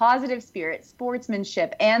idea of positive spirit,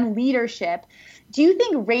 sportsmanship, and leadership, do you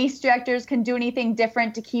think race directors can do anything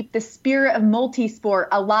different to keep the spirit of multisport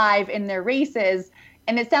alive in their races?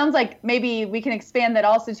 And it sounds like maybe we can expand that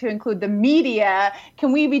also to include the media.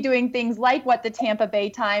 Can we be doing things like what the Tampa Bay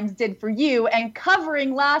Times did for you and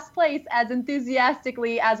covering last place as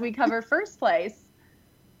enthusiastically as we cover first place?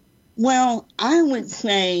 Well, I would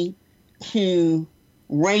say to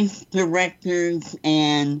race directors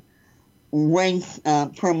and race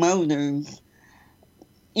promoters,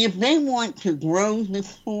 if they want to grow the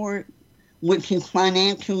sport, which is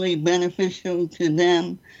financially beneficial to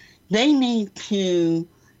them, they need to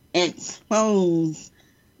expose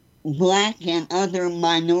Black and other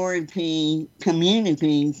minority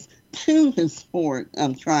communities to the sport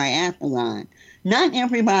of triathlon. Not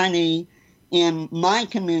everybody in my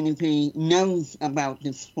community knows about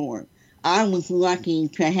the sport. I was lucky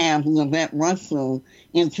to have Lavette Russell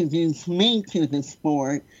introduce me to the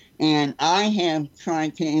sport, and I have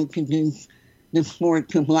tried to introduce the sport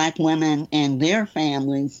to Black women and their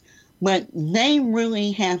families, but they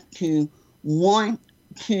really have to want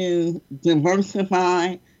to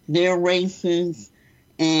diversify their races,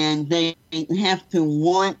 and they have to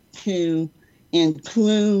want to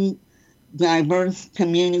include diverse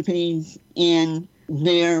communities in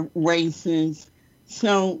their races.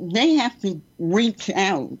 So they have to reach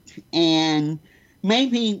out and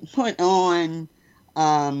maybe put on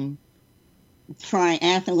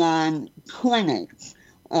triathlon clinics,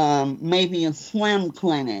 maybe a swim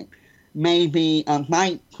clinic, maybe a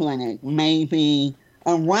bike clinic, maybe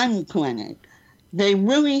a run clinic. They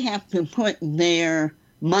really have to put their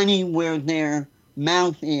money where their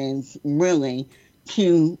mouth is, really,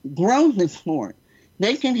 to grow the sport.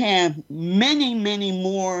 They can have many, many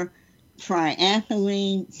more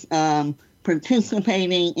triathletes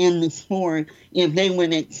participating in the sport if they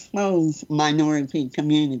would expose minority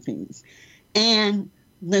communities. And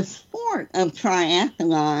the sport of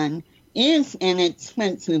triathlon is an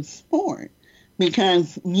expensive sport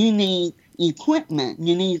because you need equipment,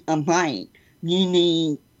 you need a bike, you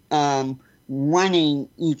need running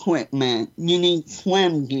equipment, you need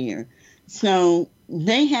swim gear. So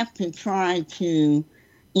they have to try to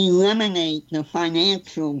eliminate the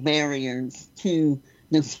financial barriers to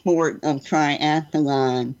the sport of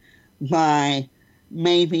triathlon by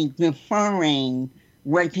maybe deferring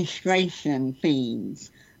registration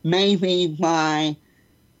fees, maybe by,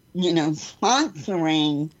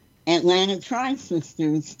 sponsoring Atlanta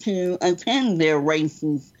Tri-Sisters to attend their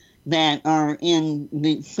races that are in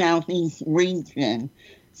the Southeast region.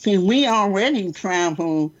 See, we already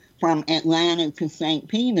travel from Atlanta to St.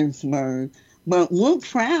 Petersburg, but we'll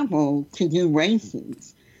travel to do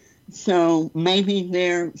races. So maybe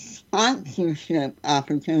there are sponsorship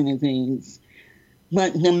opportunities.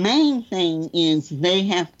 But the main thing is they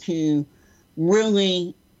have to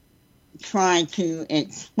really try to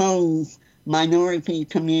expose minority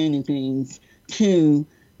communities to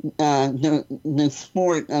the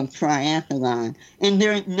sport of triathlon, and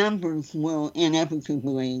their numbers will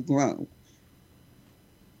inevitably grow.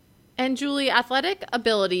 And Julie, athletic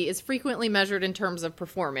ability is frequently measured in terms of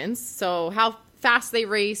performance, so how fast they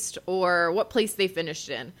raced or what place they finished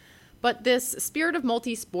in. But this Spirit of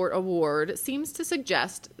Multisport Award seems to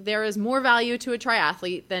suggest there is more value to a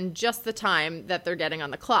triathlete than just the time that they're getting on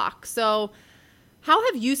the clock. So how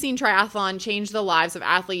have you seen triathlon change the lives of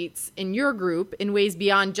athletes in your group in ways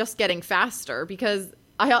beyond just getting faster? Because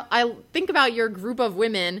I think about your group of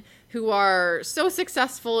women who are so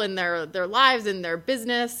successful in their lives and their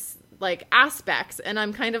business aspects, and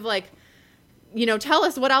I'm kind of like, tell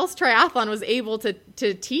us what else triathlon was able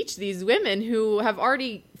to teach these women who have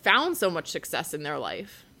already found so much success in their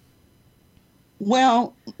life.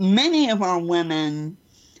 Well, many of our women,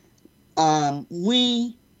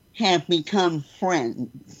 we have become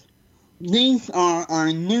friends. These are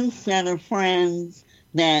our new set of friends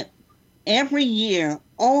that every year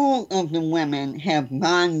all of the women have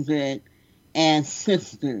bonded as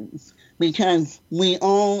sisters because we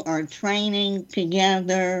all are training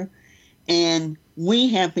together and we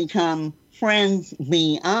have become friends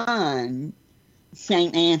beyond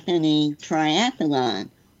St. Anthony Triathlon.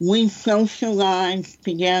 We socialize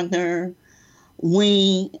together.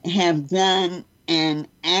 We have done an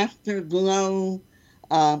afterglow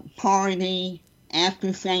party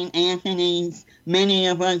after St. Anthony's. Many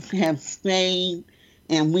of us have stayed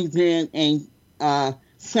and we did a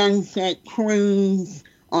sunset cruise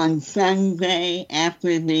on Sunday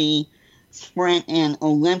after the sprint and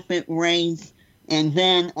Olympic race. And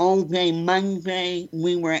then all day Monday,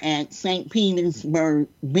 we were at St. Petersburg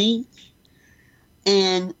Beach.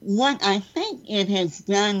 And what I think it has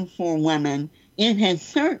done for women, it has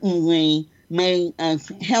certainly made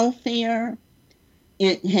us healthier.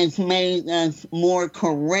 It has made us more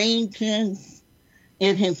courageous.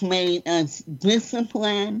 It has made us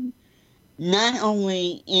disciplined, not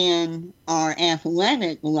only in our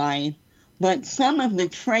athletic life, but some of the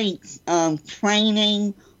traits of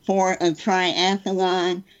training for a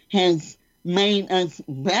triathlon has made us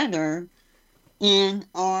better in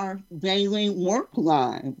our daily work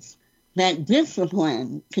lives. That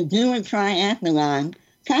discipline to do a triathlon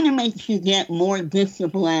kind of makes you get more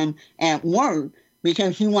discipline at work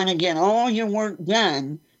because you want to get all your work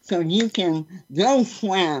done so you can go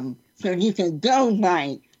swim, so you can go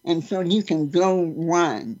bike, and so you can go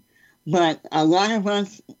run. But a lot of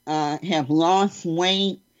us have lost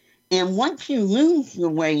weight. And once you lose the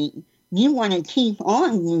weight, you want to keep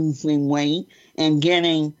on losing weight and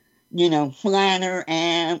getting, flatter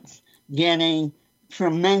abs, getting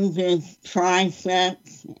tremendous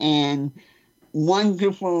triceps and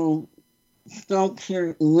wonderful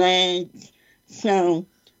sculptured legs. So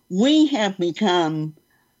we have become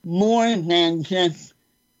more than just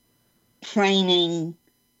training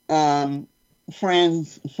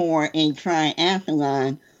friends for a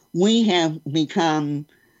triathlon. We have become,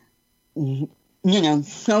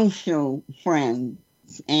 social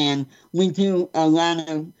friends, and we do a lot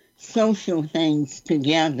of social things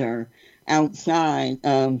together outside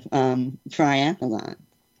of triathlon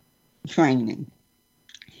training.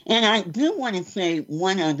 And I do want to say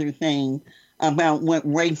one other thing about what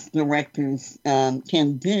race directors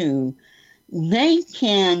can do. They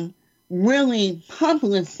can really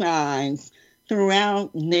publicize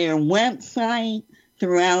throughout their website,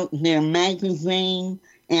 throughout their magazine,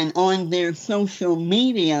 and on their social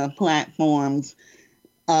media platforms,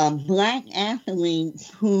 Black athletes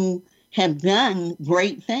who have done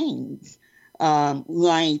great things,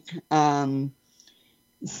 like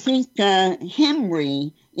Sika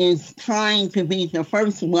Henry is trying to be the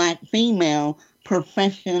first Black female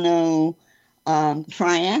professional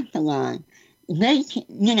triathlon. They can,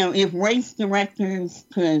 if race directors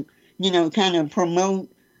could, kind of promote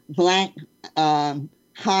Black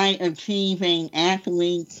high-achieving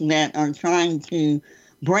athletes that are trying to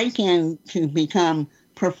break in to become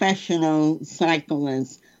professional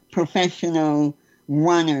cyclists, professional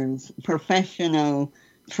runners, professional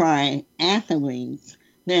triathletes,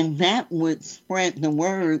 then that would spread the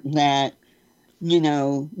word that,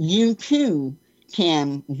 you too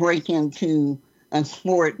can break into a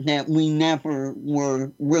sport that we never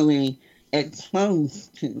were really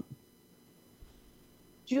exposed to.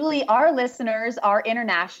 Julie, our listeners are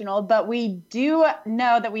international, but we do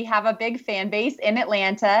know that we have a big fan base in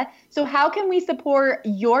Atlanta. So how can we support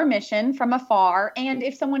your mission from afar? And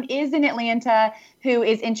if someone is in Atlanta who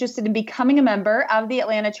is interested in becoming a member of the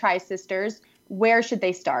Atlanta Tri-Sisters, where should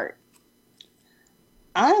they start?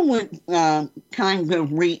 I would kind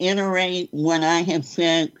of reiterate what I have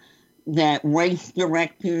said that race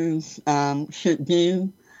directors should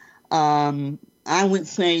do. I would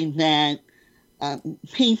say that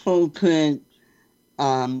people could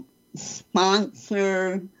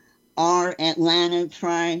sponsor our Atlanta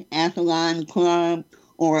Triathlon Club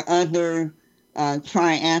or other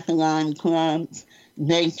triathlon clubs.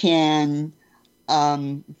 They can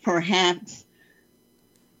perhaps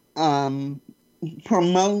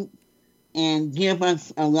promote and give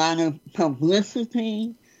us a lot of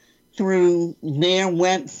publicity through their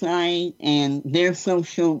website and their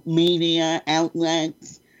social media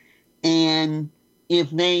outlets. And if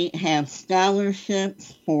they have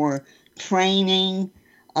scholarships for training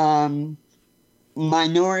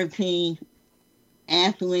minority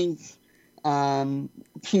athletes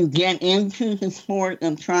to get into the sport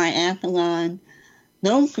of triathlon,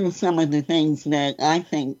 those are some of the things that I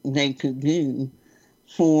think they could do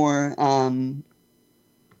for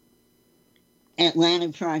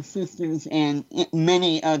Atlanta Tri-Sisters and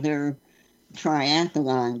many other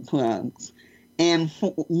triathlon clubs. And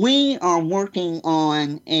we are working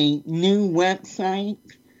on a new website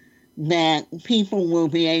that people will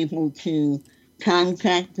be able to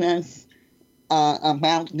contact us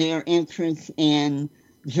about their interest in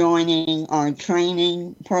joining our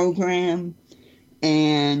training program.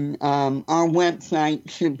 And our website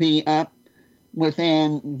should be up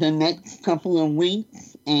within the next couple of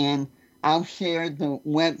weeks. And I'll share the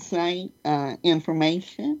website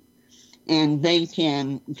information. And they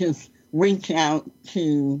can just reach out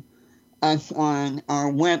to us on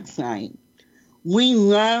our website. We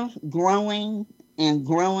love growing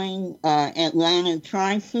Atlanta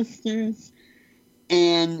Tri-Sisters,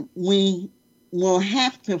 and we will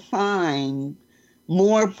have to find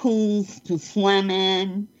more pools to swim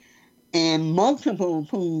in and multiple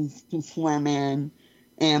pools to swim in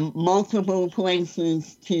and multiple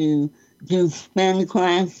places to do spin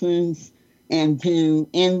classes and do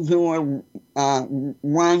indoor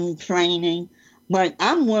run training. But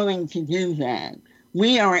I'm willing to do that.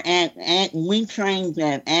 We trained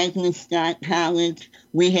at Agnes Scott College.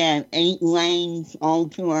 We had 8 lanes all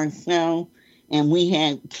to ourselves, and we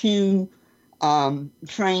had 2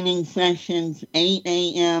 training sessions, 8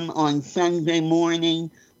 a.m. on Sunday morning.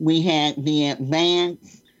 We had the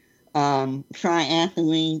advanced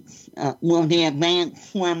triathletes, the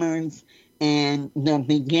advanced swimmers and the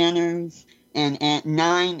beginners. And at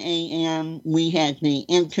 9 a.m., we had the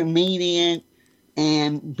intermediate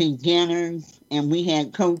and beginners, and we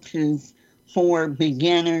had coaches for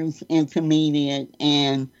beginners, intermediate,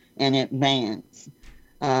 and advanced.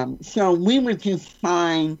 So we would just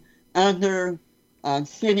find other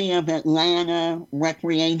City of Atlanta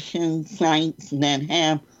recreation sites that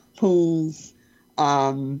have pools.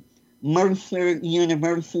 Mercer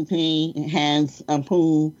University has a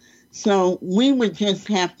pool. So we would just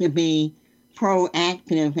have to be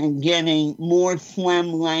proactive in getting more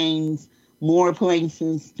swim lanes, more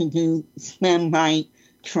places to do spin bike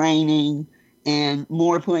training, and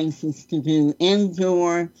more places to do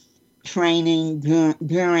indoor training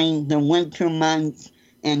during the winter months.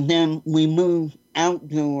 And then we move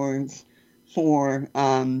outdoors for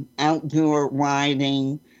outdoor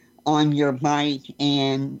riding on your bike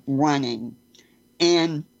and running.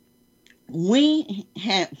 And we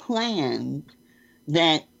had planned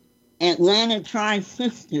that Atlanta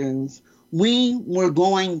Tri-Sisters, we were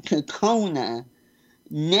going to Kona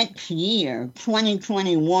next year,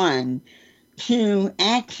 2021, to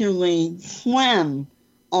actually swim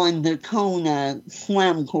on the Kona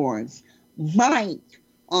swim course, bike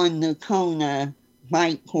on the Kona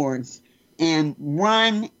bike course, and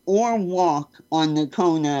run or walk on the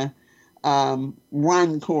Kona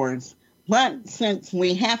run course. But since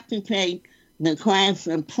we have to take the class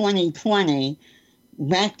of 2020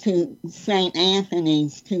 back to St.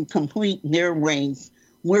 Anthony's to complete their race,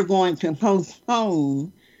 we're going to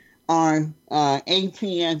postpone our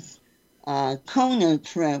ATS Kona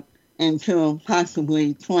trip until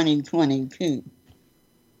possibly 2022.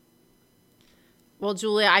 Well,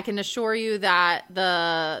 Julia, I can assure you that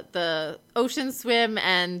the Ocean Swim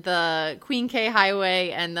and the Queen K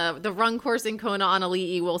Highway and the run course in Kona on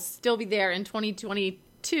Ali'i will still be there in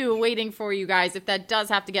 2022 waiting for you guys if that does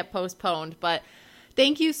have to get postponed. But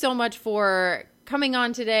thank you so much for coming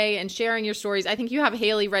on today and sharing your stories. I think you have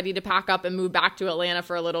Haley ready to pack up and move back to Atlanta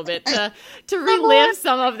for a little bit to relive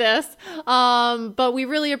some of this. But we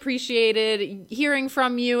really appreciated hearing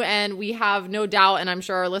from you, and we have no doubt, and I'm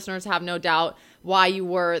sure our listeners have no doubt, why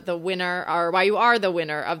you are the winner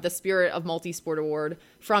of the Spirit of Multisport Award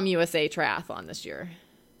from USA Triathlon this year.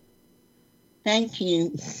 Thank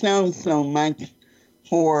you so much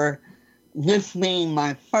for this being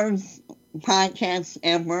my first podcast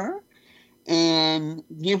ever and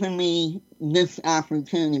giving me this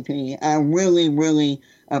opportunity. I really, really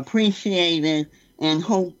appreciate it and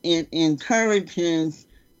hope it encourages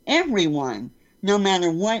everyone, no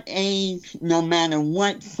matter what age, no matter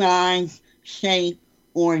what size, shape,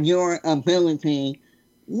 or your ability.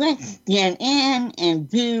 Let's get in and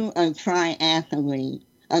do a triathlon,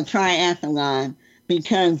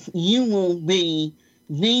 because you will be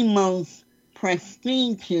the most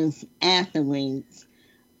prestigious athletes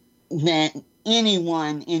that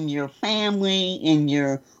anyone in your family, in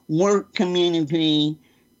your work community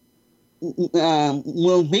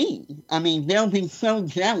will be. I mean, they'll be so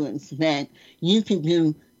jealous that you can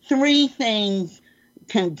do 3 things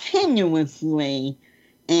continuously,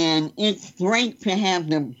 and it's great to have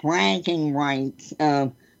the bragging rights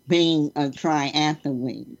of being a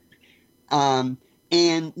triathlete. And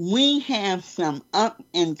we have some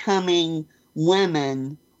up-and-coming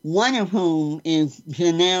women, one of whom is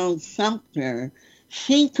Janelle Sumter.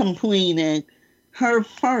 She completed her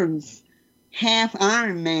first half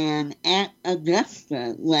Ironman at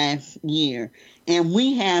Augusta last year. And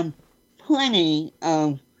we have plenty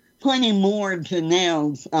more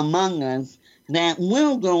Janelles among us that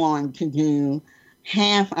will go on to do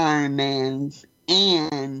half Ironmans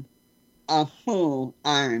and a full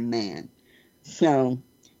Ironman. So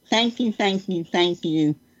thank you.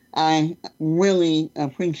 I really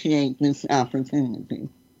appreciate this opportunity.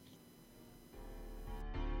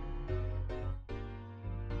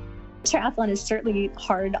 Triathlon is certainly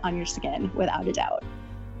hard on your skin, without a doubt.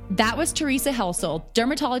 That was Teresa Helsel,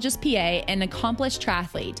 dermatologist PA and accomplished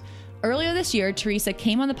triathlete. Earlier this year, Teresa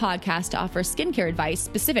came on the podcast to offer skincare advice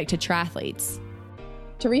specific to triathletes.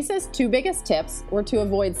 Teresa's 2 biggest tips were to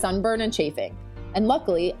avoid sunburn and chafing. And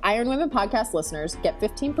luckily, Iron Women podcast listeners get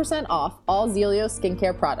 15% off all Zelio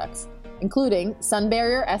skincare products, including Sun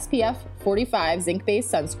Barrier SPF 45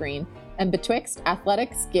 zinc-based sunscreen and Betwixt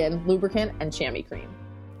Athletic Skin Lubricant and Chamois Cream.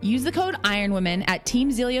 Use the code IRONWOMEN at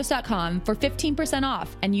teamzelios.com for 15%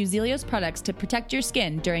 off and use Zelios products to protect your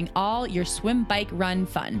skin during all your swim, bike, run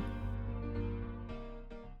fun.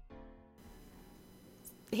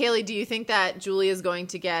 Haley, do you think that Julie is going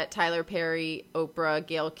to get Tyler Perry, Oprah,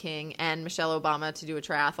 Gayle King, and Michelle Obama to do a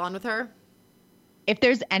triathlon with her? If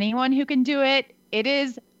there's anyone who can do it, it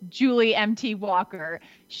is Julie MT Walker.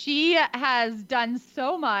 She has done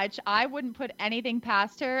so much. I wouldn't put anything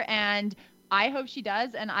past her, and I hope she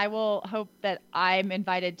does, and I will hope that I'm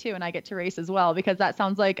invited too and I get to race as well, because that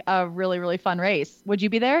sounds like a really, really fun race. Would you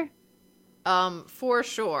be there? For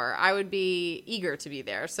sure. I would be eager to be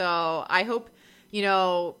there. So I hope,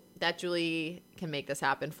 that Julie can make this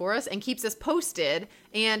happen for us and keeps us posted.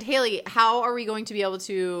 And Haley, how are we going to be able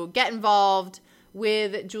to get involved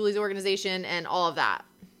with Julie's organization and all of that?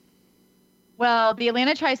 Well, the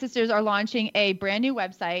Atlanta Tri-Sisters are launching a brand new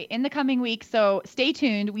website in the coming week, so stay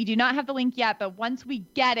tuned. We do not have the link yet, but once we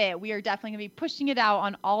get it, we are definitely going to be pushing it out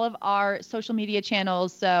on all of our social media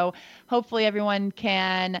channels. So hopefully everyone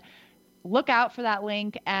can look out for that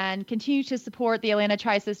link and continue to support the Atlanta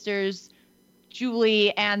Tri-Sisters,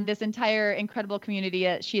 Julie, and this entire incredible community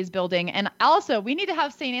that she is building. And also, we need to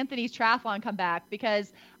have St. Anthony's Triathlon come back,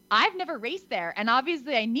 because I've never raced there, and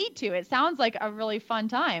obviously I need to. It sounds like a really fun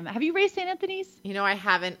time. Have you raced St. Anthony's? I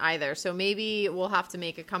haven't either. So maybe we'll have to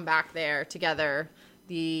make a comeback there together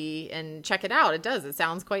and check it out. It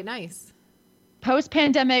sounds quite nice.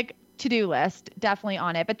 Post-pandemic to-do list, definitely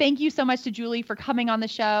on it. But thank you so much to Julie for coming on the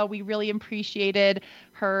show. We really appreciated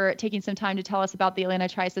her taking some time to tell us about the Atlanta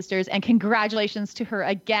Tri-Sisters, and congratulations to her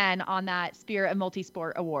again on that Spirit of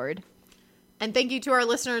Multisport award. And thank you to our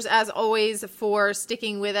listeners, as always, for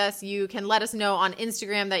sticking with us. You can let us know on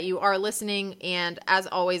Instagram that you are listening. And as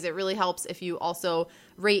always, it really helps if you also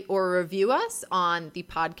rate or review us on the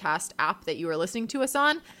podcast app that you are listening to us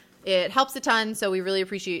on. It helps a ton, so we really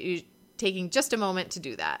appreciate you taking just a moment to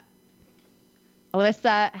do that.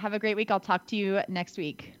 Alyssa, have a great week. I'll talk to you next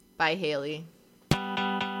week. Bye, Haley.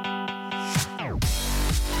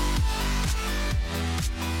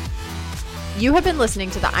 You have been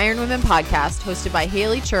listening to the Iron Women podcast, hosted by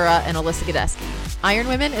Haley Chura and Alyssa Godesky. Iron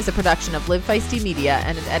Women is a production of Live Feisty Media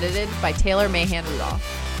and is edited by Taylor Mahan Rudolph.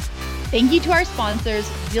 Thank you to our sponsors,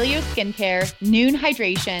 Zelio Skincare, Noon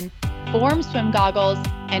Hydration, Form Swim Goggles,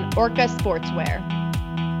 and Orca Sportswear,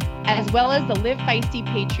 as well as the Live Feisty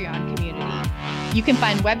Patreon community. You can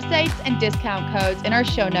find websites and discount codes in our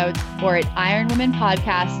show notes or at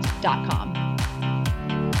ironwomenpodcast.com.